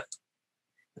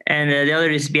the other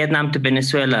is Vietnam to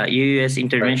Venezuela, U.S.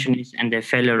 interventionist and the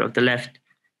failure of the left.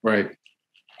 Right.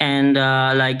 And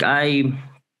like, I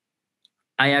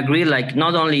agree, like,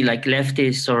 not only like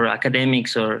leftists or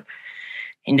academics or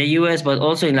in the U.S., but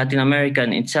also in Latin America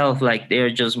in itself, like, they're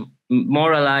just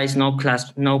moralized, no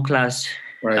class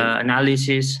right.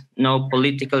 Analysis, no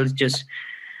political, just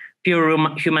pure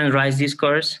human rights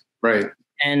discourse. Right.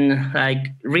 And like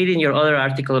reading your other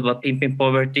article about pimping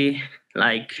poverty,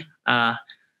 like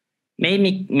made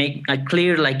me make a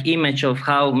clear like image of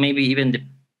how maybe even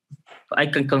I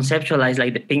can conceptualize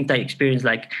like the pink tie experience,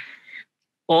 like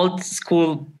old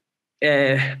school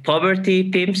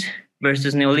poverty pimps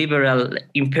versus neoliberal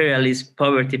imperialist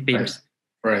poverty pimps.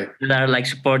 Right. That are like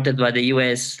supported by the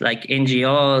US, like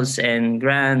NGOs and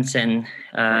grants, and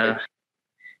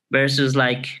versus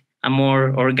like a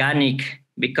more organic,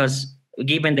 because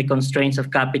given the constraints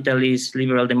of capitalist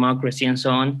liberal democracy and so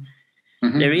on,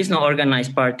 there is no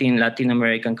organized party in Latin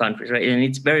American countries, right? And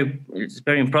it's very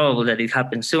improbable that it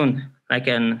happens soon. Like,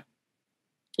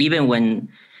 even when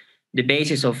the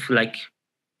basis of like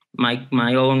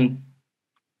my own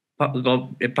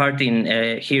party in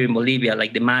here in Bolivia,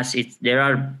 like the MAS, there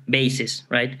are bases,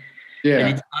 right? Yeah,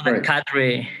 but it's not a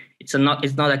cadre. It's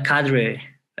not a cadre.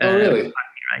 Oh, really?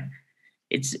 Party, right?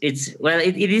 It's well,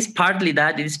 it is partly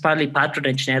that. It is partly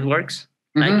patronage networks,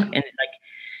 like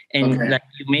like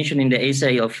you mentioned in the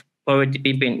essay of poverty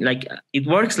pimping, like it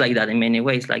works like that in many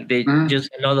ways. Like they just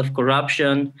a lot of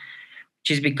corruption,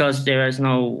 which is because there is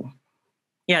no,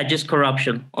 just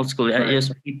corruption, old school.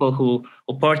 Just people who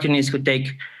opportunists who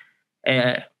take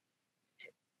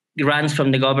grants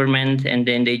from the government and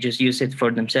then they just use it for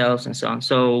themselves and so on.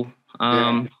 So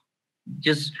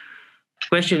just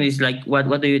question is like,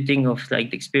 what do you think of like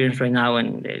the experience right now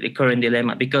and the current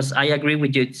dilemma? Because I agree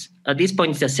with you. At this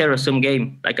point, it's a zero-sum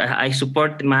game. Like I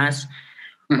support the MAS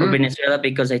for Venezuela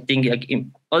because I think like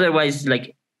otherwise,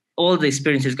 like all the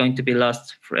experience is going to be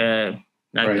lost. So,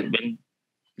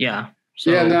 yeah,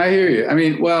 no, I hear you. I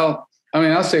mean,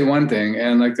 I'll say one thing,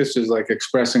 and like this is like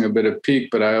expressing a bit of pique,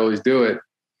 but I always do it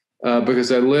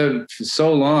because I lived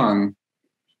so long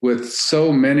with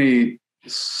so many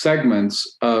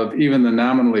segments of even the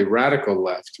nominally radical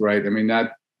left, right? I mean,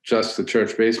 not just the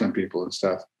church basement people and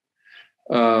stuff.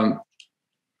 And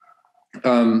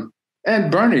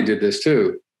Bernie did this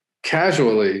too,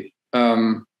 casually,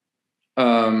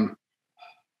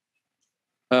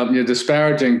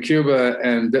 disparaging Cuba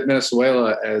and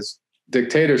Venezuela as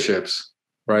dictatorships,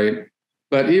 right?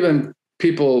 But even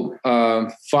people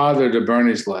farther to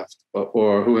Bernie's left,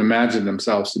 or who imagined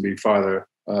themselves to be farther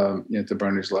to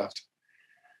Bernie's left,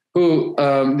 who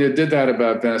did that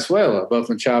about Venezuela, both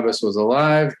when Chavez was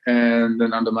alive and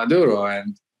then under Maduro.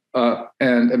 And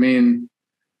I mean,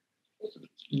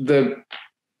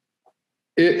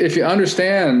 if you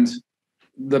understand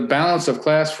the balance of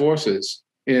class forces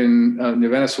in the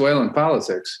Venezuelan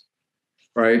politics,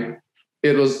 right,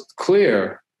 it was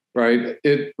clear, right?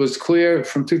 It was clear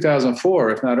from 2004,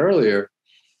 if not earlier,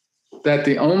 that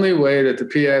the only way that the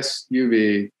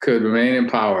PSUV could remain in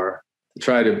power to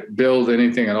try to build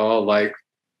anything at all like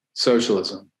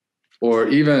socialism, or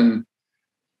even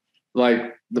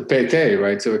like the PT,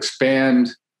 right, to expand,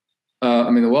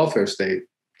 the welfare state,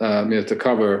 to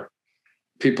cover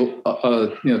people,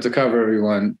 to cover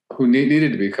everyone who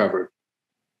needed to be covered.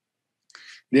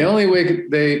 The only way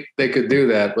they could do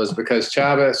that was because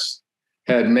Chavez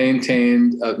had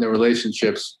maintained the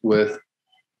relationships with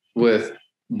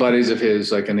buddies of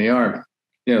his, like in the army,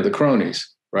 the cronies,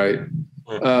 right?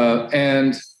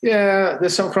 And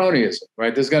there's some cronyism,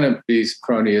 right? There's going to be some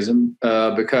cronyism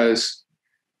because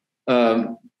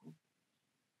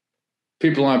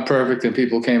people aren't perfect, and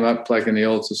people came up like in the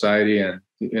old society and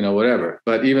whatever.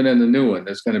 But even in the new one,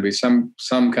 there's going to be some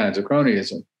kinds of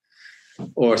cronyism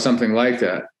or something like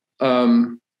that.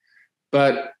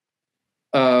 But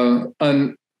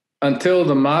until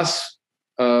the MAS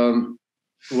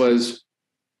was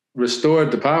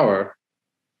restored to power,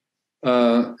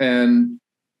 and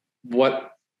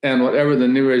whatever the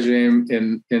new regime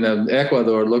in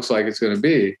Ecuador looks like it's going to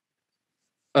be,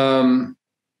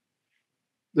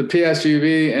 the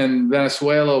PSUV in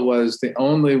Venezuela was the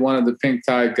only one of the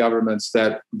pink-tide governments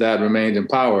that remained in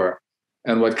power.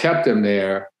 And what kept him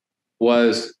there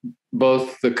was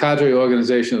both the cadre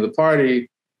organization of the party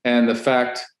and the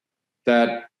fact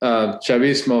that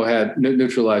Chavismo had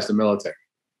neutralized the military,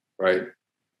 right?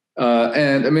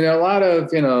 And I mean, there are a lot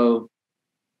of,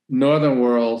 Northern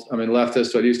world,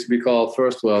 leftists, what used to be called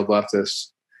first world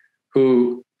leftists,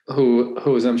 who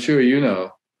as I'm sure you know,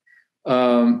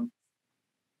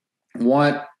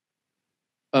 want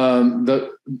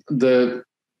the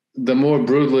more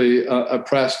brutally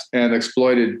oppressed and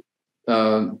exploited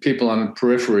people on the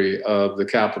periphery of the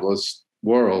capitalist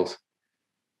world,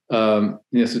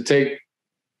 to take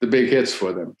the big hits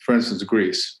for them. For instance,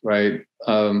 Greece, right?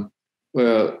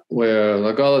 Where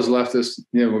like all those leftists,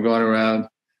 were going around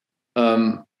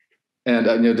and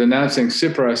denouncing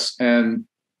Tsipras and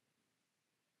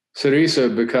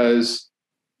Syriza because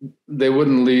they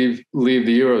wouldn't leave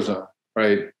the Eurozone,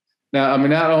 right? Now, I mean,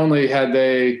 not only had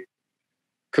they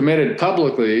committed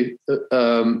publicly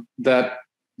that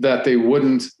they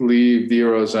wouldn't leave the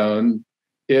Eurozone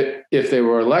if they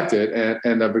were elected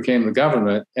and became the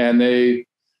government, and they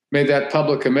made that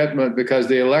public commitment because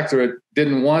the electorate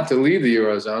didn't want to leave the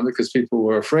Eurozone because people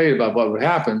were afraid about what would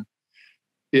happen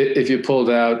if you pulled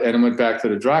out and it went back to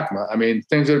the drachma. I mean,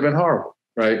 things would have been horrible,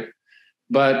 right?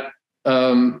 But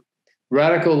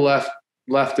radical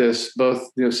leftists,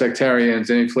 both sectarians,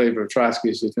 any flavor of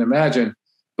Trotskyists you can imagine,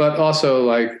 but also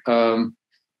like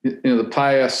the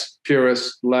pious,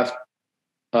 purist left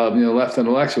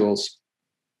intellectuals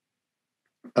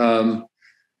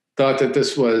thought that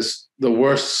this was the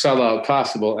worst sellout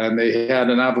possible, and they had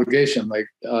an obligation,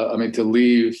 to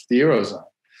leave the Eurozone.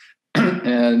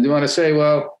 And you want to say,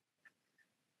 well,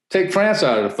 take France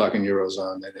out of the fucking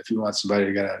Eurozone, and if you want somebody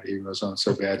to get out of the Eurozone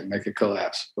so bad to make it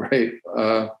collapse, right?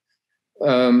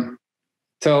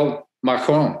 Tell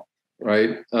Macron,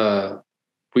 right?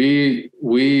 We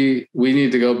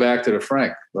need to go back to the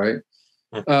franc, right?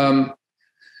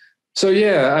 So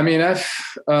yeah, I mean,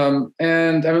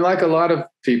 like a lot of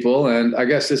people, and I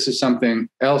guess this is something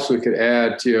else we could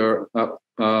add to your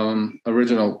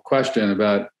original question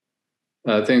about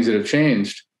things that have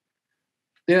changed.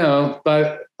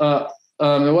 But it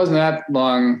wasn't that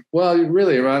long. Well,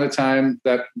 really, around the time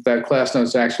that Class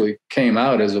Notes actually came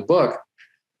out as a book,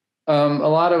 a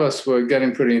lot of us were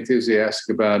getting pretty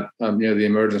enthusiastic about the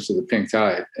emergence of the pink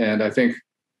tide, and I think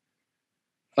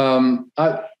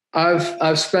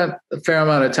I've spent a fair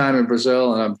amount of time in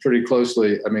Brazil, and I'm pretty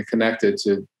closely, connected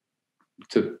to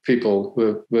people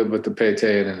with the PT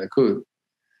and the CUT,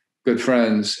 good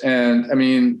friends. And I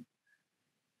mean,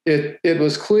 it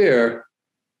was clear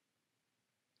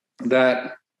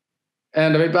that,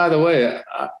 and I mean, by the way,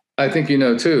 I think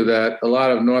too that a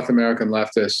lot of North American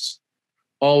leftists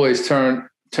always turned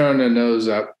their nose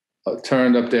up.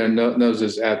 Turned up their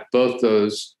noses at both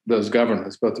those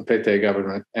governments, both the PT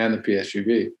government and the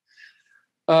PSUV.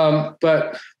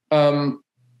 But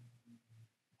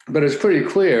it's pretty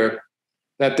clear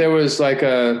that there was like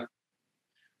a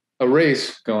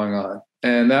race going on,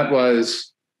 and that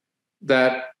was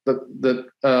that the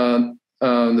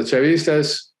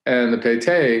Chavistas and the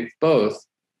PT both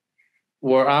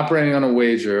were operating on a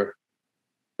wager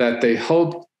that they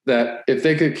hoped that if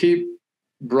they could keep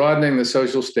broadening the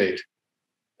social state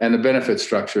and the benefit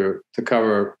structure to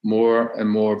cover more and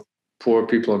more poor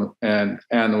people and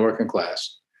the working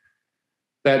class,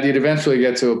 that you'd eventually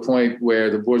get to a point where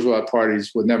the bourgeois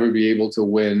parties would never be able to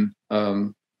win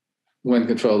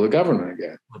control of the government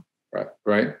again,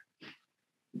 right?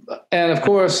 And of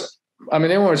course, I mean,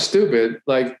 they weren't stupid.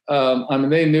 Like,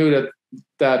 they knew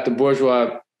that the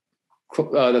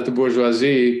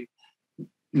bourgeoisie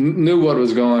knew what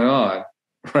was going on,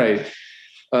 right?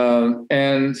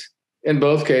 And in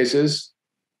both cases,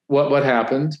 what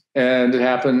happened, and it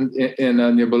happened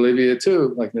in Bolivia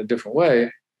too, like in a different way.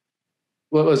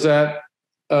 What was that?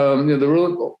 The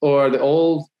ruling, or the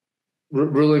old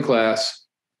ruling class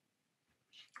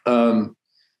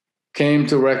came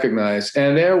to recognize,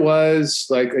 and there was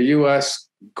like a U.S.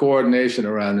 coordination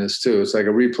around this too. It's like a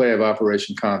replay of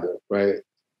Operation Condor, right?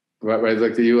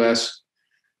 Like the U.S.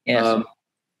 Yes.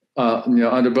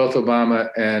 Under both Obama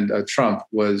and Trump,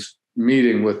 was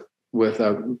meeting with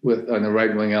the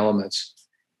right-wing elements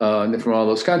from all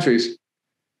those countries,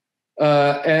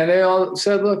 and they all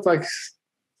said, "Look, like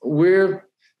we're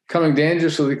coming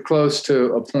dangerously close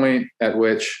to a point at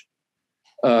which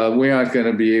we aren't going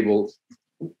to be able."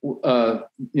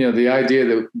 The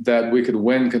idea that we could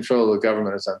win control of the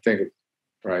government is unthinkable,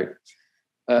 right?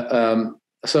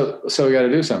 So we got to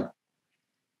do something,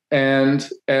 and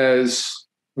as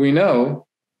we know,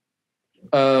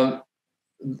 the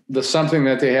something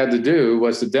that they had to do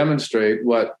was to demonstrate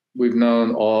what we've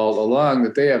known all along,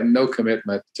 that they have no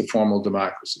commitment to formal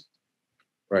democracy,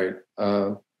 right?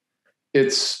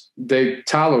 They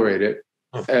tolerate it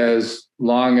as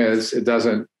long as it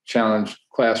doesn't challenge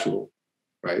class rule,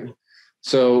 right?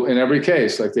 So in every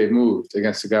case, like, they've moved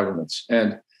against the governments,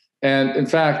 and in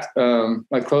fact,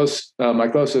 my closest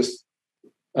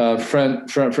friend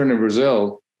in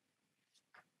Brazil,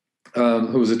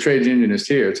 who was a trade unionist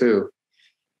here too,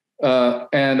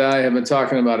 and I have been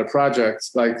talking about a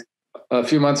project. Like a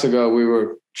few months ago, we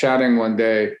were chatting one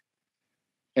day,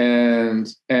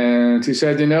 and he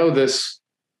said,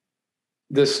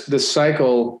 this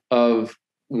cycle of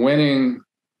winning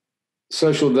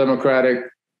social democratic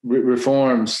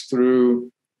reforms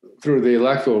through the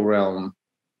electoral realm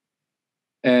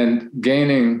and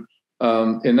gaining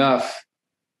enough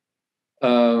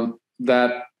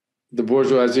that the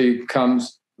bourgeoisie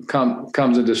comes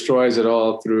and destroys it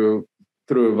all through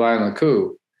through a violent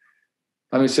coup.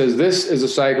 I mean, it says this is a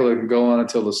cycle that can go on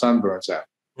until the sun burns out.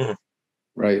 Mm-hmm.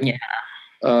 Right. Yeah.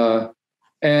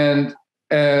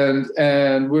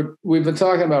 And we've been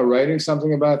talking about writing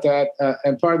something about that,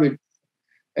 and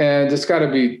it's got to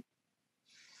be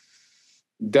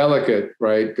delicate,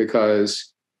 right?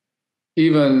 Because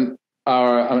even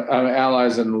our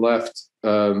allies on the left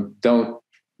don't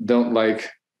like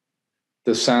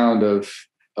the sound of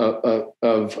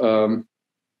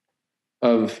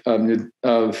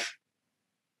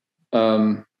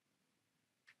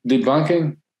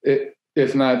debunking it,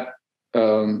 if not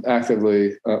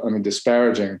actively,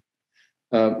 disparaging,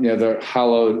 they're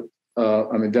hallowed,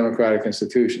 democratic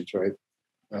institutions, right?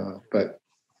 But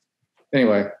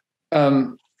anyway,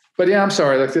 but yeah, I'm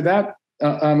sorry. Like, did that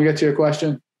get to your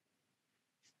question?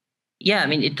 Yeah, I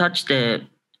mean, it touched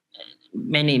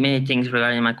many things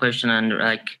regarding my question, and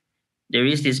like, there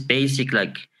is this basic,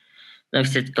 like I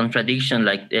said, contradiction,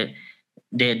 like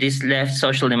this left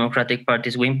social democratic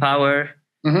parties win power.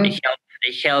 Mm-hmm. They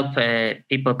help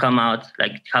people come out,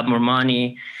 like have more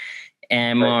money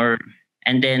and more,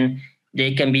 and then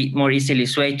they can be more easily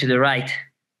swayed to the right.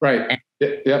 Right. And,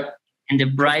 yep. And the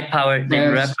right power,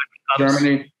 the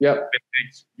Germany. Yep.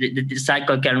 The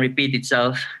cycle can repeat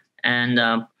itself, and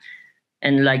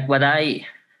like what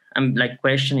I'm like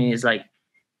questioning is like,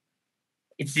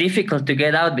 it's difficult to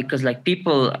get out because like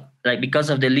people, like because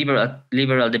of the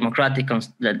liberal democratic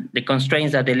the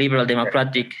constraints that the liberal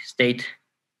democratic state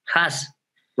has.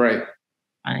 Right.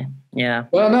 Yeah.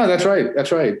 Well, no, that's right.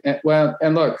 That's right. And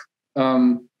look,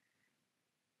 a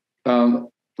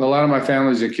lot of my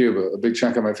family's in Cuba. A big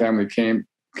chunk of my family came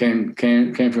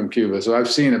from Cuba. So I've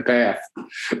seen a path,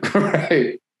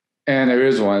 right? And there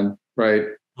is one, right?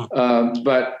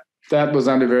 But that was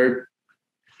under very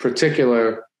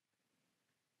particular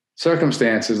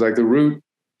circumstances. Like the route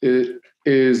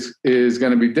is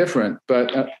going to be different.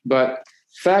 But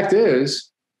fact is,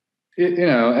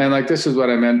 and like this is what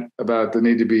I meant about the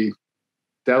need to be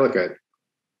delicate,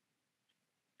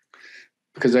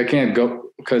 because I can't go,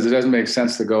 because it doesn't make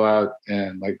sense to go out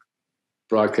and like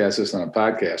broadcast this on a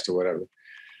podcast or whatever.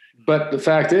 But the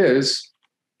fact is,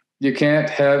 you can't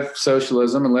have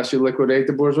socialism unless you liquidate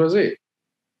the bourgeoisie.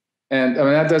 And I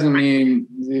mean, that doesn't mean,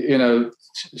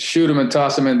 shoot them and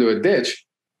toss them into a ditch,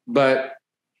 but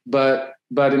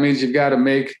it means you've got to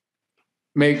make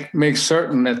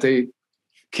certain that they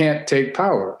can't take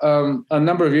power. A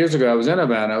number of years ago, I was in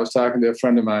Havana. I was talking to a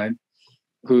friend of mine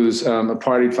who's a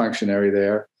party functionary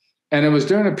there. And it was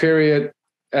during a period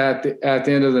at the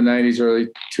end of the 90s, early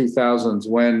 2000s,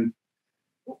 when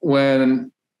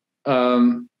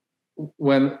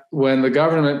the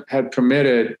government had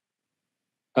permitted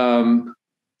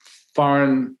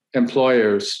foreign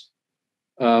employers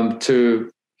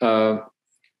to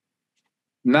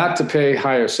not to pay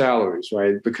higher salaries,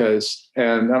 right? Because,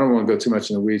 and I don't want to go too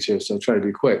much in the weeds here, so I'll try to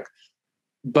be quick.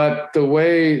 But the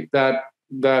way that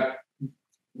the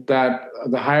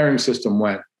hiring system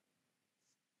went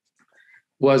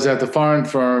was that the foreign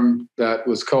firm that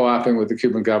was co-oping with the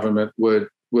Cuban government would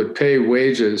pay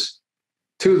wages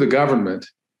to the government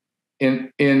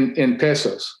in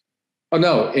pesos. Oh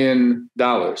no, in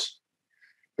dollars.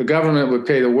 The government would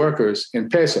pay the workers in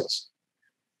pesos.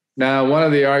 Now, one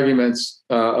of the arguments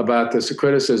about this, the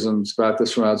criticisms about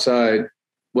this from outside,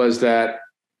 was that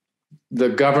the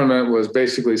government was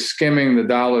basically skimming the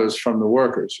dollars from the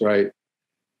workers, right?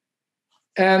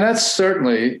 And that's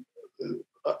certainly,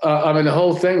 the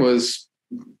whole thing was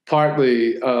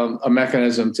partly a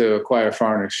mechanism to acquire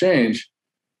foreign exchange.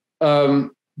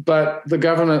 But the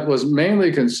government was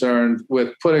mainly concerned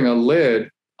with putting a lid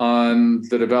on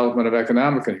the development of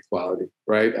economic inequality,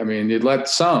 right? I mean, you'd let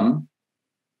some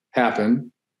happen,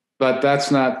 but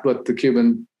that's not what the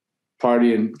Cuban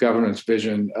party and government's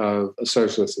vision of a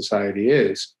socialist society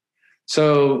is.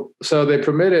 So they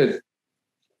permitted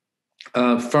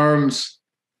firms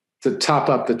to top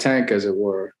up the tank, as it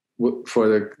were, for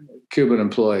the Cuban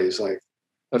employees, like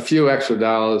a few extra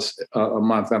dollars a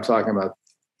month. I'm talking about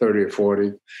 30 or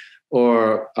 40,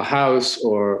 or a house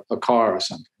or a car or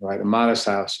something, right? A modest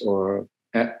house or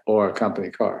a company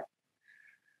car.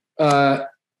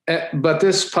 But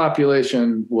this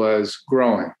population was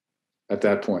growing at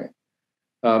that point.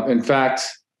 In fact,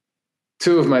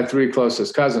 2 of my 3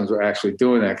 closest cousins were actually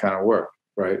doing that kind of work,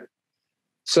 right?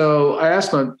 So I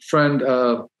asked my friend,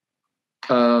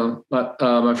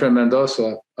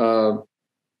 Mendoza,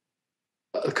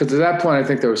 because at that point I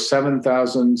think there were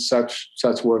 7,000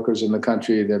 such workers in the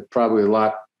country. There are probably a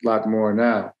lot more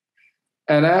now.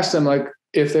 And I asked them, like,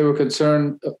 if they were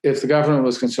concerned, if the government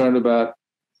was concerned about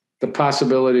the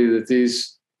possibility that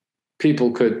these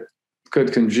people could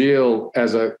could congeal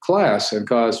as a class and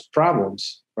cause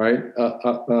problems, right?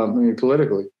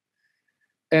 Politically.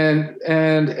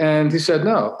 And he said,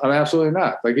 no, I'm absolutely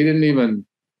not. Like, he didn't even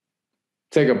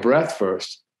take a breath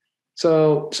first.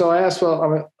 So I asked,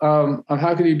 well,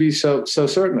 how can you be so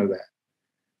certain of that?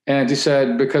 And he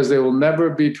said, because they will never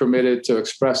be permitted to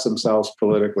express themselves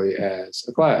politically as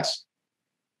a class.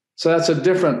 So that's a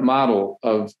different model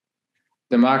of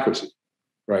democracy,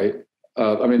 right?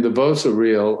 The votes are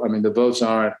real. The votes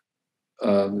aren't,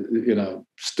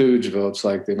 stooge votes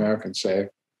like the Americans say.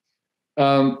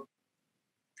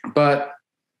 But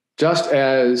just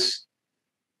as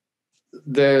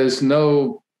there's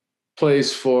no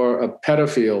place for a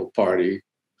pedophile party,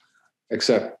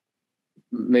 except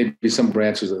maybe some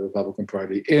branches of the Republican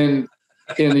Party in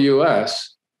the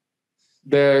U.S.,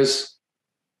 there's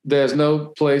no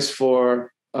place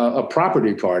for a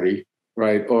property party,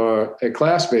 right, or a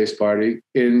class-based party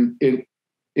in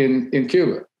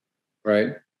Cuba,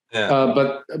 right?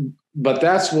 Yeah. But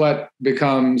that's what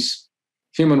becomes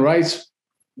human rights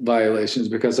violations,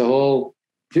 because the whole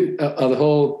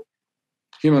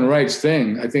human rights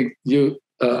thing, I think you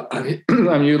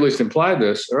at least implied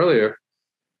this earlier,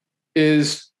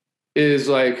 is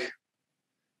like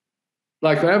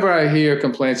whenever I hear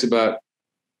complaints about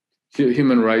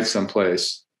human rights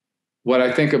someplace, what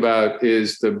I think about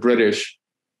is the British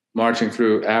marching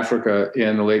through Africa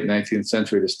in the late 19th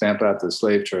century to stamp out the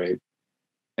slave trade,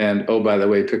 and oh, by the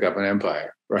way, pick up an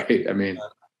empire, right?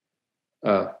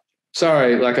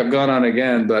 Sorry, like I've gone on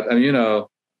again, but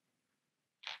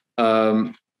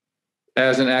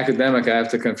as an academic, I have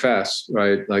to confess,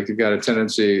 right? Like, you've got a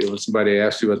tendency when somebody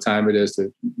asks you what time it is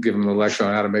to give them a lecture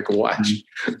on how to make a watch.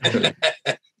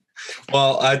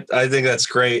 Well, I think that's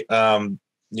great.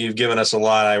 You've given us a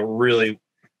lot.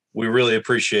 We really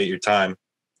appreciate your time.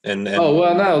 And oh,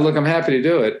 well, no, look, I'm happy to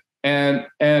do it. And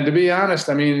to be honest,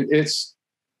 I didn't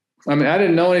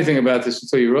know anything about this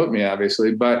until you wrote me,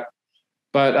 obviously, but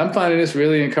I'm finding this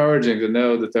really encouraging to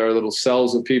know that there are little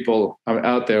cells of people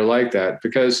out there like that,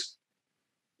 because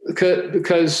with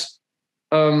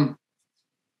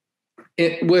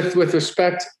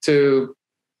respect to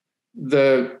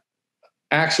the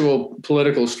actual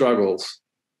political struggles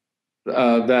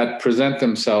that present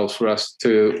themselves for us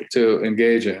to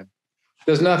engage in,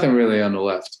 there's nothing really on the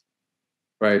left,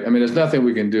 right? There's nothing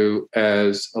we can do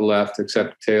as a left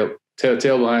except tail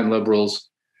behind liberals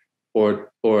or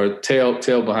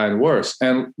tail behind worse.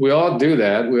 And we all do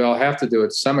that. We all have to do it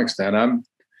to some extent. I'm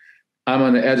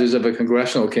on the edges of a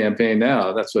congressional campaign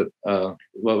now. That's what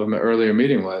my earlier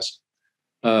meeting was.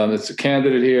 It's a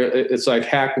candidate here. It's like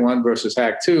Hack 1 versus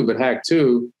Hack 2, but Hack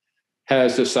 2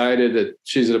 has decided that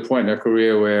she's at a point in her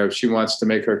career where she wants to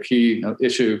make her key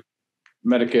issue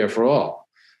Medicare for all.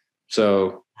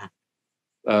 So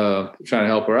trying to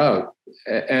help her out.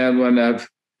 And when I've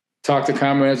talked to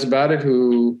comrades about it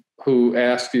who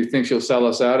ask, do you think she'll sell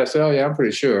us out? I say, oh yeah, I'm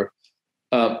pretty sure.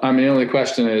 The only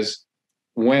question is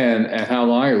when and how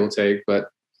long it will take. But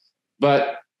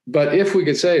if we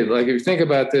could say, like, if you think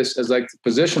about this as like the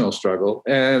positional struggle,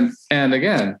 and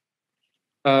again,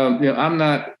 I'm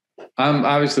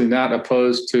obviously not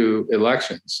opposed to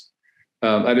elections.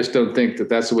 I just don't think that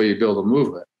that's the way you build a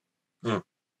movement.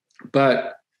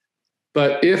 But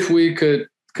if we could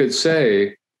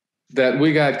say that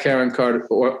we got Karen Carter,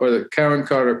 or that Karen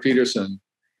Carter Peterson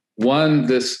won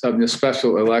this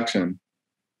special election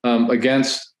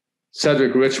against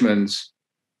Cedric Richmond's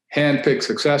handpicked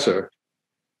successor,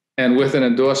 and with an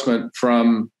endorsement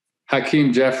from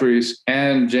Hakeem Jeffries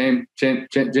and James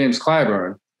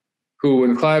Clyburn, who,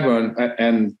 when Clyburn,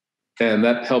 and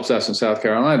that helps us in South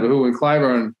Carolina, but who, when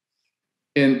Clyburn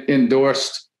finally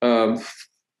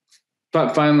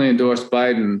endorsed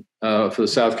Biden for the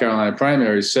South Carolina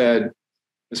primary, said,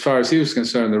 as far as he was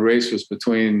concerned, the race was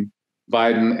between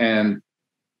Biden and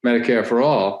Medicare for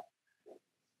all.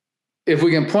 If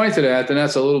we can point to that, then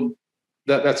that's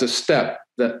a step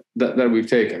that we've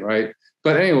taken, right?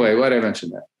 But anyway, why did I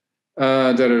mention that?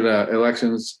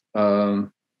 Elections.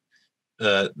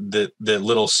 The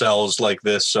little cells like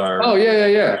this are. Oh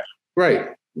yeah, right.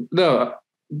 No,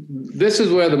 this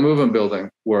is where the movement building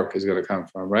work is going to come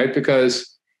from, right?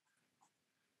 Because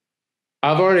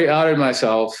I've already outed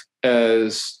myself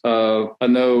as a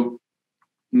no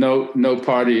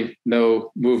party,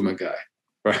 no movement guy,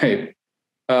 right?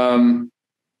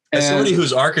 As somebody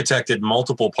who's architected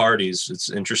multiple parties, it's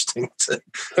interesting to say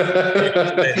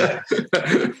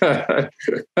that.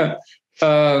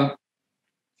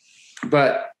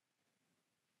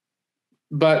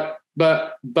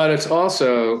 But it's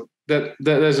also that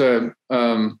there's a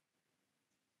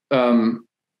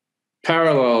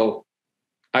parallel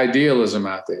idealism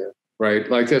out there, right?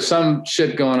 Like there's some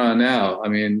shit going on now. I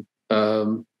mean,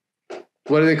 what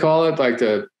do they call it? Like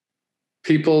the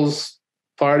People's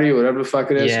Party, whatever the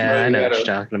fuck it is. Yeah, I know what you're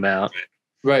talking about.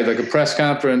 Right, like a press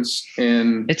conference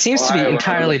in. It seems to be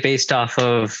entirely based off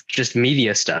of just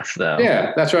media stuff, though.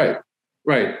 Yeah, that's right.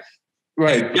 Right.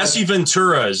 Jesse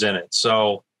Ventura is in it,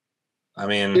 so I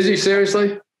mean, is he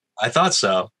seriously? I thought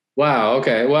so. Wow.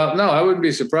 Okay. Well, no, I wouldn't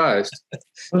be surprised.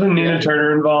 Wasn't Nina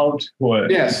Turner involved?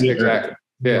 What? Yes, exactly.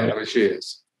 Yeah, I mean, she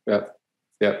is. Yep.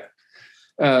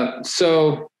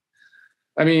 So,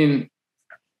 I mean,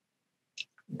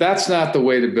 that's not the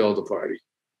way to build a party,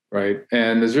 right?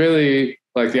 And there's really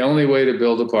like the only way to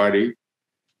build a party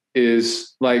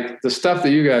is like the stuff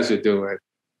that you guys are doing.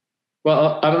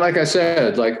 Well, I mean, like I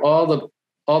said, like all the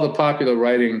popular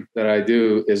writing that I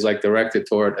do is like directed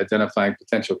toward identifying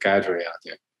potential cadre out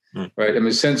there, right? I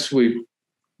mean, since we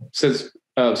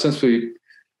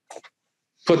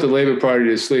put the Labor Party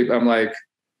to sleep, I'm like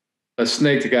a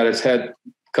snake that got its head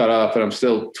cut off, and I'm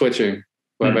still twitching.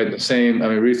 But the same,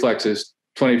 reflexes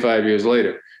 25 years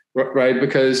later, right?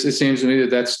 Because it seems to me that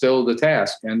that's still the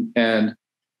task, and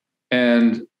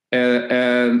the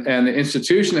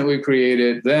institution that we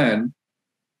created then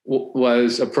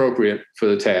was appropriate for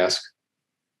the task.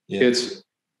 Yeah.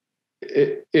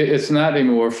 It's not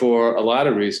anymore for a lot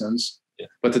of reasons,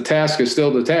 but the task is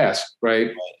still the task,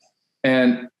 right?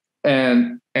 And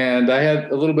I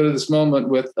had a little bit of this moment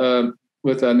with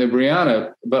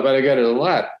Nibriana, but I get it a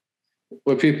lot,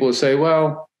 where people will say,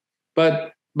 well,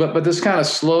 but this kind of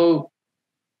slow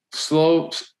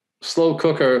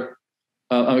cooker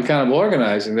kind of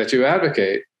organizing that you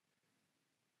advocate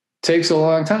takes a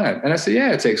long time. And I say,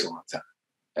 yeah, it takes a long time.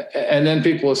 And then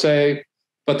people will say,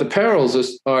 but the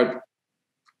perils are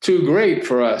too great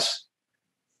for us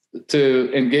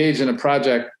to engage in a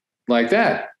project like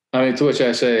that. To which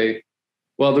I say,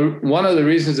 well, one of the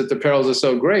reasons that the perils are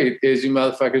so great is you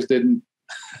motherfuckers didn't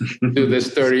do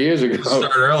this 30 years ago.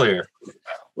 Start earlier.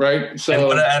 Right.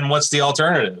 So, and what's the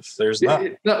alternative? There's not.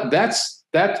 No, that's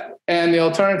that. And the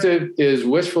alternative is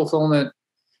wish fulfillment.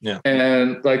 Yeah.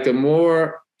 And like the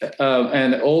more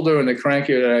and the older and the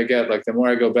crankier that I get, like the more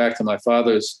I go back to my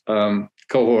father's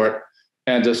cohort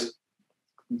and just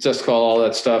call all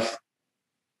that stuff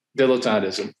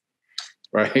dilettantism.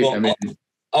 Right. Well,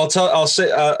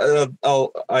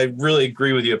 I really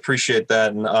agree with you. Appreciate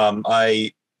that. And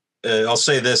I'll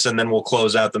say this, and then we'll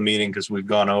close out the meeting because we've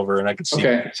gone over, and I can see.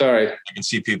 Okay, sorry. I can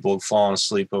see people falling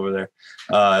asleep over there.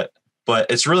 But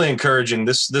it's really encouraging.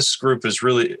 This group is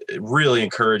really, really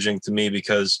encouraging to me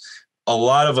because a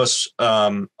lot of us,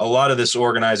 a lot of this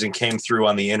organizing came through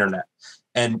on the internet,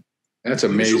 and that's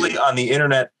amazing. Usually on the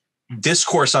internet,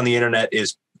 discourse on the internet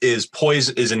is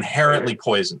inherently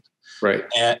poisoned. Right.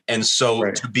 And so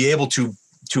to be able to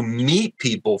meet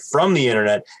people from the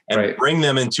internet and bring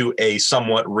them into a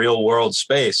somewhat real world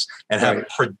space and have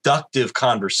productive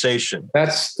conversation.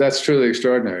 That's truly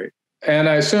extraordinary. And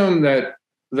I assume that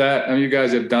you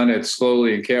guys have done it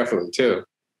slowly and carefully too.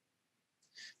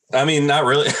 I mean, not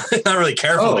really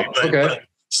carefully, but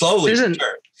slowly.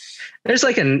 There's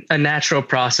like a natural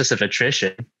process of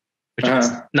attrition, which is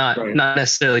not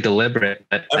necessarily deliberate,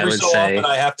 but every I would so say often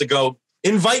I have to go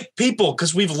invite people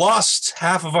because we've lost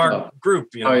half of our group.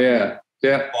 Oh yeah.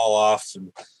 Fall off.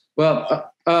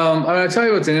 Well, I'm going to tell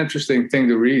you what's an interesting thing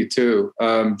to read too.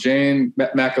 Jane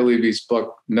McAlevy's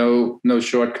book, No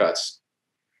Shortcuts.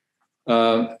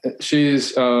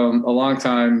 She's a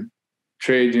longtime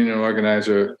trade union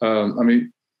organizer. She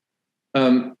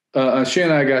and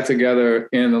I got together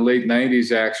in the late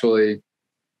 '90s, actually,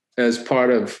 as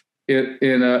part of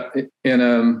in a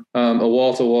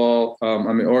wall-to-wall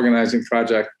organizing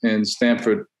project in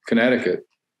Stamford, Connecticut,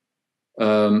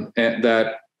 and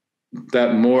that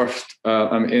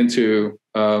morphed into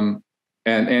an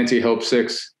anti-Hope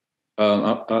 6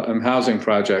 housing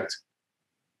project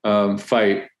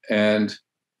fight, and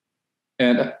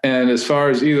as far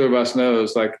as either of us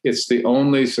knows, like it's the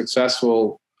only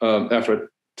successful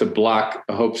effort to block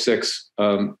a Hope 6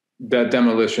 that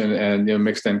demolition and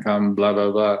mixed income blah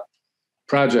blah blah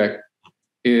project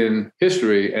in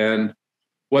history. And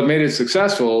what made it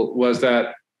successful was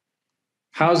that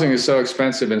housing is so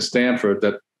expensive in Stamford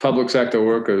that public sector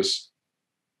workers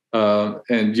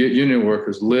and union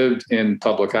workers lived in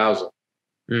public housing.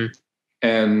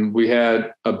 And we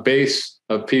had a base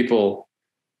of people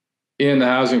in the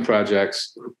housing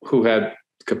projects who had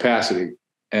capacity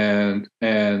and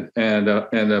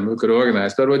who could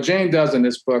organize. But what Jane does in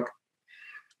this book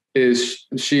is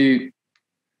she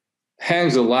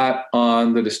hangs a lot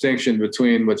on the distinction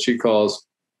between what she calls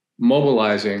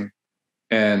mobilizing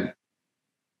and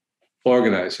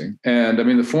organizing. And I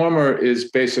mean, the former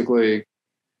is basically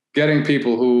getting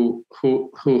people who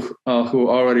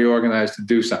already organized to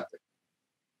do something.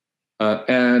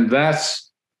 And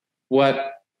that's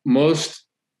what most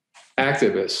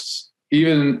activists,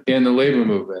 even in the labor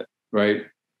movement, right,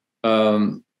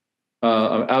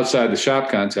 outside the shop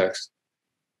context,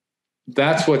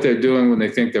 that's what they're doing when they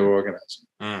think they're organizing.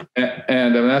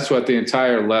 And that's what the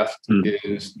entire left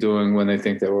is doing when they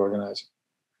think they're organizing.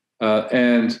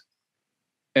 And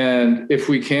if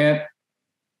we can't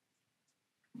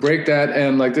break that,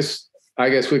 and like this, I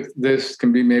guess this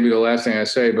can be maybe the last thing I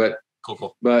say, but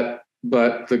cool. But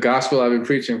the gospel I've been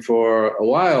preaching for a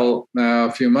while now,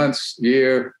 a few months,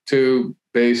 year, two,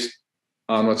 based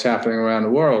on what's happening around the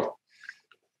world,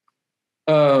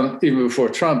 even before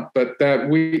Trump, but that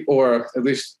or at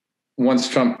least once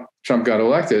Trump got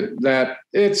elected, that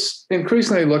it's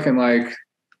increasingly looking like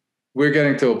we're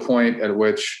getting to a point at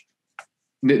which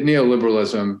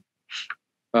neoliberalism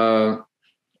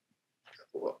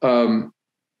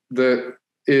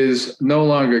is no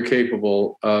longer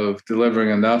capable of delivering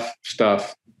enough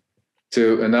stuff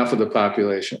to enough of the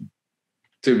population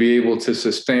to be able to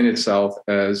sustain itself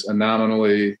as a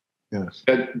nominally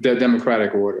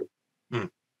democratic order.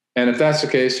 And if that's the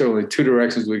case, there are only two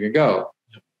directions we can go.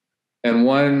 And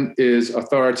one is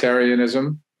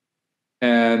authoritarianism,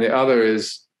 and the other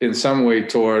is in some way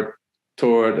toward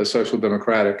a social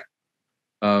democratic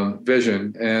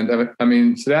vision. And I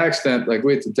mean, to that extent, like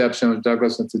we at the Deb Jones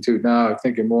Douglas Institute now are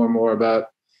thinking more and more about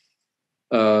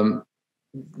the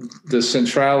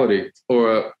centrality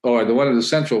or one of the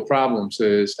central problems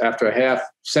is after a half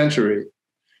century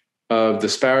of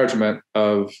disparagement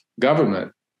of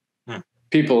government,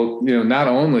 people, not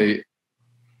only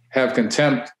have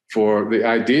contempt for the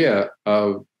idea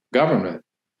of government,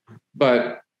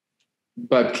 but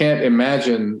can't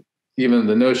imagine even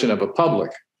the notion of a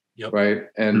public, right?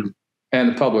 And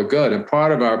the public good. And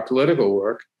part of our political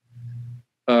work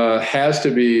has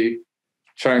to be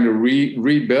trying to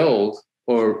rebuild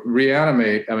or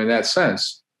reanimate, that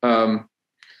sense. And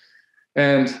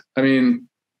I mean,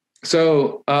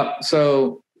 so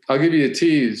I'll give you a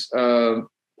tease.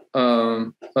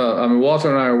 Walter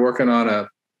and I are working on a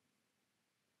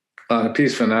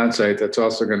piece for Nonsite that's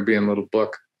also going to be in a little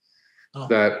book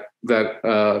that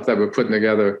we're putting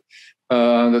together.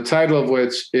 The title of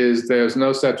which is "There's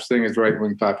No Such Thing as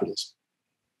Right-Wing Populism."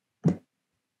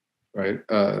 Right?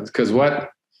 Because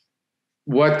what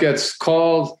gets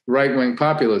called right-wing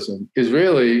populism is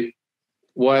really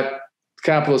what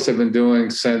capitalists have been doing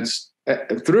since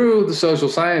through the social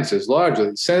sciences,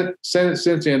 largely since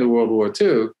the end of World War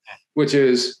II, which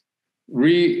is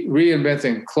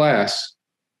reinventing class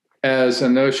as a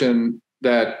notion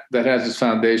that has its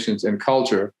foundations in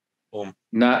culture,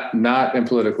 not in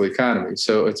political economy.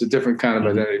 So it's a different kind of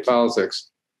identity politics.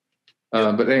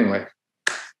 But anyway,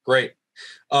 great.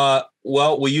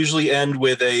 Well, we usually end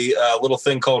with a little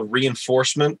thing called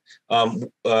reinforcement,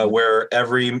 where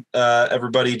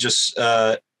everybody just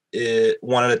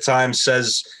one at a time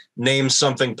names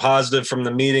something positive from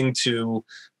the meeting to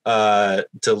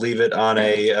leave it on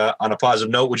a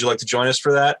positive note. Would you like to join us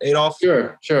for that, Adolph?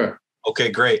 Sure.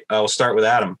 Okay, great. We'll start with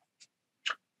Adam.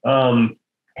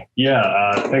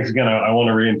 Thanks again. I want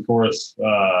to reinforce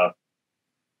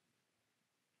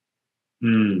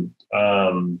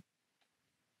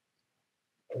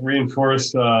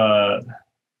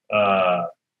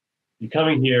you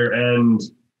coming here, and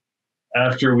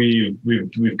after we've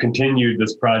continued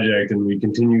this project and we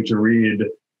continue to read,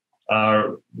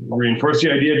 reinforce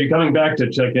the idea of you coming back to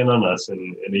check in on us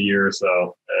in a year or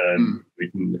so, and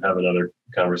we can have another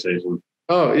conversation.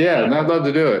 Oh yeah, and I'd love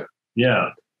to do it.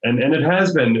 Yeah, and it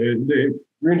has been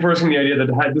reinforcing the idea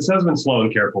that this has been slow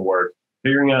and careful work,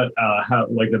 figuring out how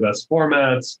the best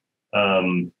formats,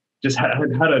 just how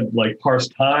to parse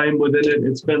time within it.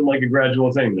 It's been a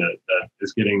gradual thing that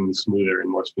is getting smoother and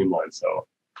more streamlined. So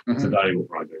it's a valuable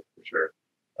project for sure.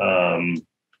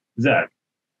 Zach.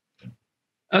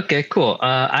 Okay, cool.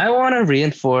 I want to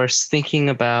reinforce thinking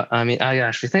about, we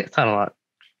thought a lot.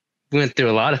 We went through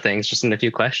a lot of things just in a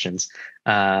few questions,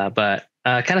 but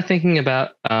kind of thinking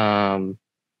about,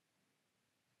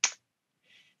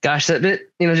 that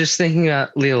bit, just thinking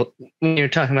about when you're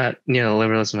talking about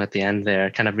neoliberalism at the end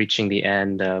there, kind of reaching the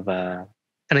end of a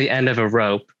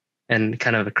rope and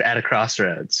kind of at a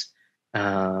crossroads.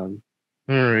 I'm going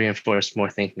to reinforce more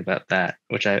thinking about that,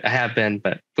 which I have been,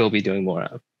 but will be doing more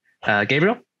of.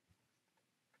 Gabriel?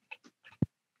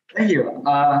 Thank you.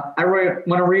 I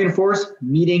want to reinforce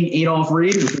meeting Adolph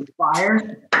Reed, which is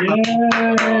fire.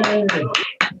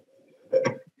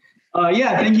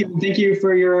 Yeah, thank you. Thank you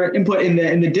for your input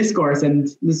in the discourse. And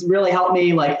this really helped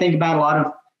me like think about a lot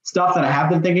of stuff that I have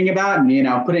been thinking about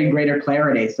and, put it in greater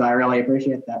clarity. So I really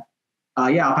appreciate that.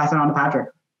 Yeah, I'll pass it on to Patrick.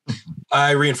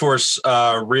 I reinforce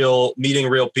meeting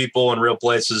real people in real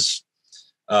places,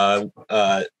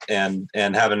 and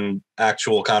having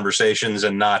actual conversations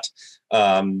and not,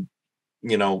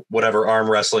 whatever arm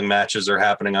wrestling matches are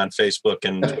happening on Facebook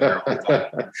and Twitter.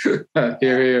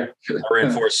 Here. I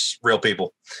reinforce real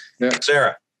people. Yeah.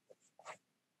 Sarah.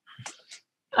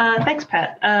 Thanks,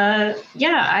 Pat. But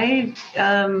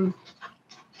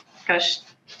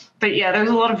yeah, there's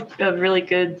a lot of really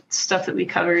good stuff that we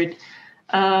covered.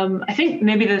 I think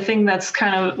maybe the thing that's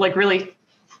kind of like really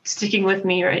sticking with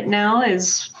me right now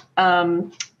is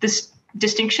this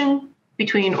distinction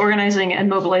between organizing and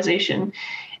mobilization,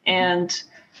 and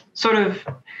sort of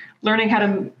learning how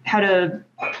to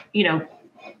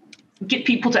get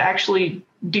people to actually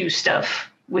do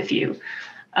stuff with you.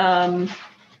 That's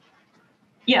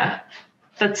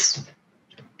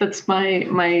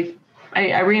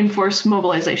I reinforce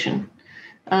mobilization.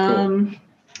 Cool.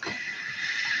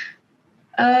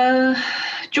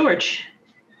 George.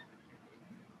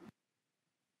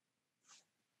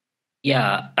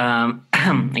 Yeah,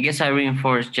 I guess I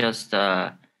reinforce just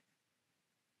like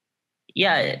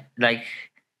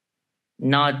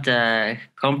not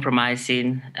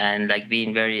compromising and like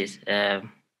being very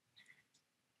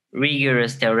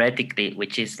rigorous theoretically,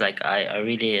 which is like I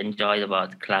really enjoyed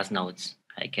about class notes.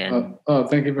 I can. Oh,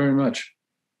 thank you very much.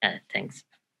 Thanks.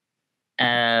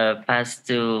 Pass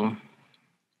to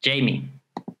Jamie.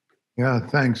 Yeah,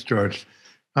 thanks, George.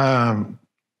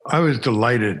 I was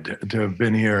delighted to have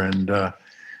been here, and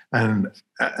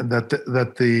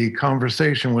that the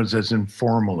conversation was as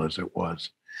informal as it was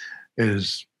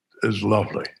is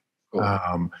lovely.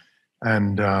 Cool.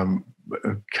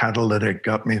 Catalytic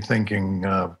got me thinking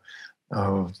of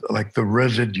like the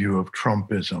residue of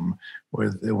Trumpism,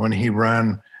 when he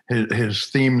ran his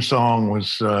theme song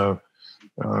was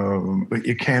but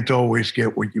you can't always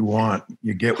get what you want,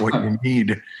 you get what you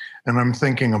need. And I'm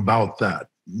thinking about that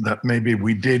maybe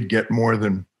we did get more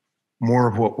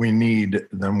of what we need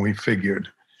than we figured.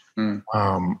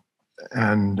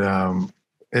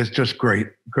 It's just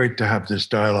great to have this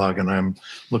dialogue, and I'm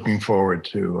looking forward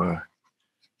to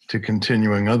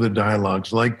continuing other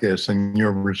dialogues like this in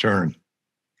your return.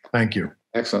 Thank you.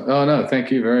 Excellent. Oh, no, thank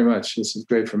you very much. This is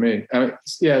great for me.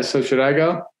 So should I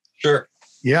go? Sure.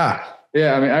 Yeah.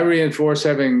 Yeah, I reinforce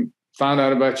having found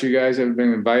out about you guys, having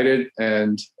been invited,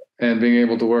 and being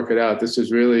able to work it out. This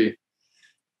is really,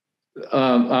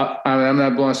 I'm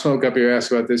not blowing smoke up your ass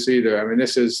about this either.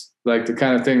 This is like the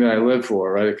kind of thing that I live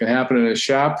for, right? It can happen in a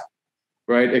shop,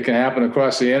 right? It can happen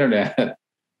across the internet,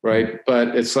 right?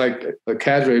 But it's like a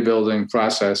cadre building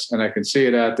process, and I can see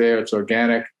it out there. It's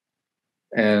organic.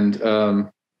 And,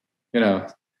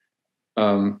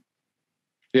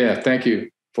 thank you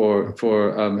for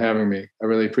having me. I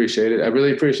really appreciate it. I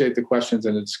really appreciate the questions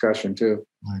and the discussion too.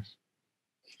 Nice.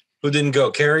 Who didn't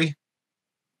go? Carrie?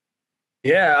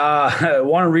 Yeah, I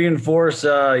want to reinforce,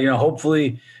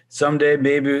 hopefully someday,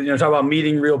 maybe, talk about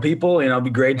meeting real people. It'd be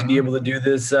great to be able to do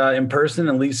this in person,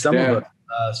 at least some of it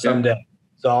someday. Yeah.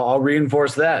 So I'll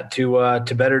reinforce that to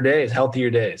better days, healthier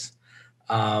days.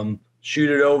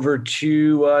 Shoot it over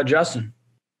to Justin.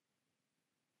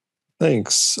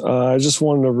 Thanks. I just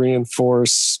wanted to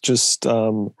reinforce just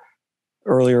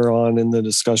earlier on in the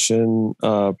discussion,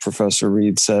 Professor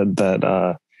Reed said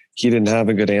that he didn't have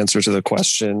a good answer to the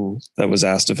question that was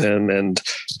asked of him. And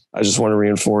I just want to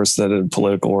reinforce that in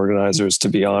political organizers to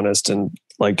be honest and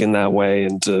like in that way,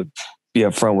 and to be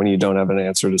upfront when you don't have an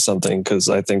answer to something, because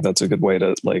I think that's a good way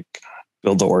to like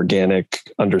build the organic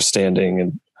understanding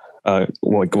and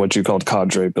what you called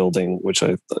cadre building, which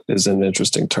is an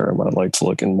interesting term. I'd like to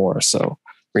look in more. So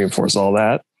reinforce all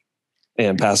that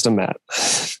and pass to Matt.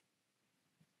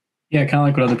 Yeah, kind of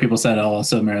like what other people said. I'll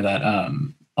also mirror that.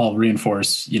 I'll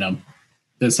reinforce,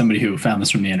 as somebody who found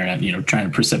this from the internet, trying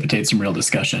to precipitate some real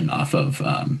discussion off of,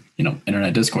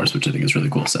 internet discourse, which I think is really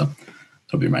cool. So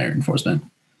that'll be my reinforcement.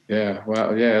 Yeah.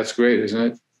 Wow. Yeah. That's great, isn't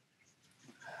it?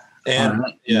 And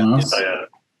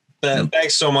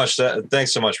thanks so much.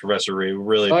 Thanks so much, Professor Reed.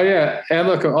 Really. Oh yeah. And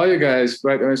look, all you guys,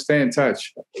 right? Stay in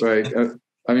touch, right? You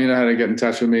know how to get in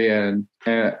touch with me, and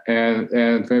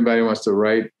if anybody wants to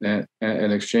write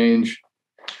and exchange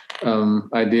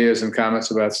ideas and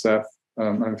comments about stuff,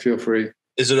 feel free.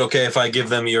 Is it okay if I give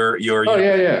them your Oh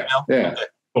yeah. email? Yeah. Okay.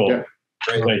 Cool. Yeah.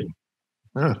 Great.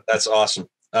 That's awesome.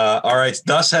 All right.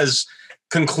 Thus has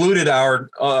concluded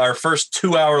our first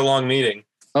 2-hour long meeting.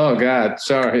 Oh God,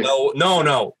 sorry. No.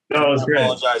 No, it's great. I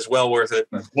apologize. Well worth it.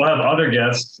 We'll have other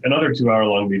guests and other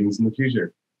 2-hour-long meetings in the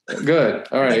future. Good.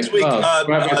 All right. Next week, set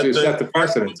the precedent.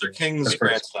 Martin Luther King's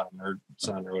grandson or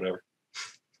son or whatever.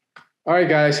 All right,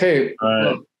 guys. Hey,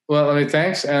 well,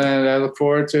 thanks, and I look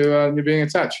forward to you being in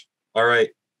touch. All right.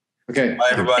 Okay. Bye,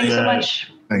 everybody. Thanks so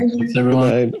much. Thanks,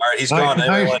 everyone. All right, he's gone.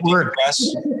 Nice work.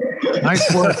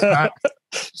 Nice work, Pat.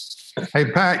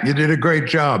 Hey, Pat, you did a great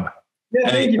job.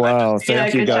 Yeah, wow,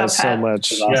 thank you guys so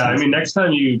much. Yeah, I mean, next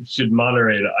time you should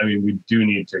moderate. I mean, we do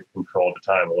need to control the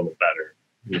time a little better.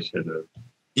 We should have.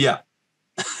 Yeah.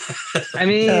 I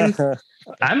mean,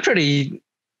 I'm pretty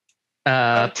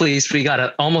pleased we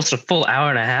got almost a full hour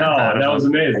and a half. No, that was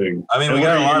amazing. I mean, we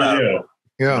got a lot out of it.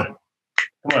 Yeah.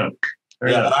 Come on.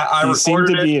 Yeah, he seemed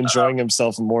to be enjoying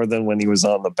himself more than when he was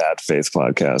on the Bad Faith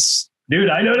podcast.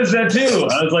 Dude, I noticed that too.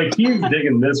 I was like, he's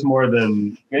digging this more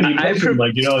than any person,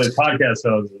 like, his podcast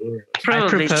host. I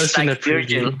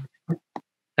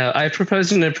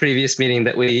proposed in a previous meeting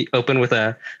that we open with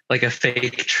a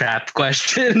fake trap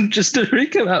question just to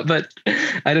freak him out, but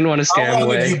I didn't want to scare him away. How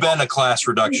long have you been a class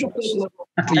reductionist?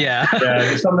 Yeah.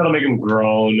 Yeah, something that'll make him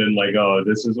groan and like, oh,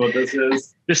 this is what this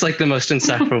is. Just like the most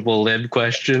insufferable lib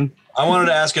question. I wanted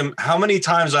to ask him, how many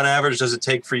times on average does it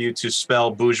take for you to spell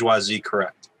bourgeoisie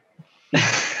correct?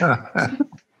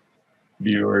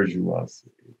 Bourgeoisie.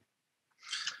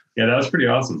 Yeah, that was pretty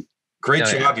awesome. Great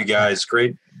job, you guys.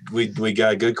 Great. We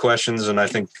got good questions, and I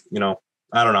think, I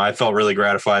don't know, I felt really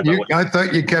gratified. I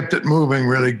thought you kept it moving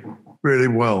really, really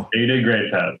well. You did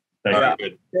great, Pat. Thank you.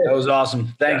 Good. That was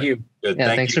awesome. Thank you. Good.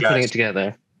 Yeah, thanks for putting it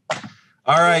together.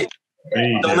 All right.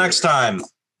 Until next time.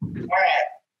 All right.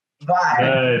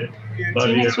 Bye. Bye. See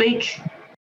you next week.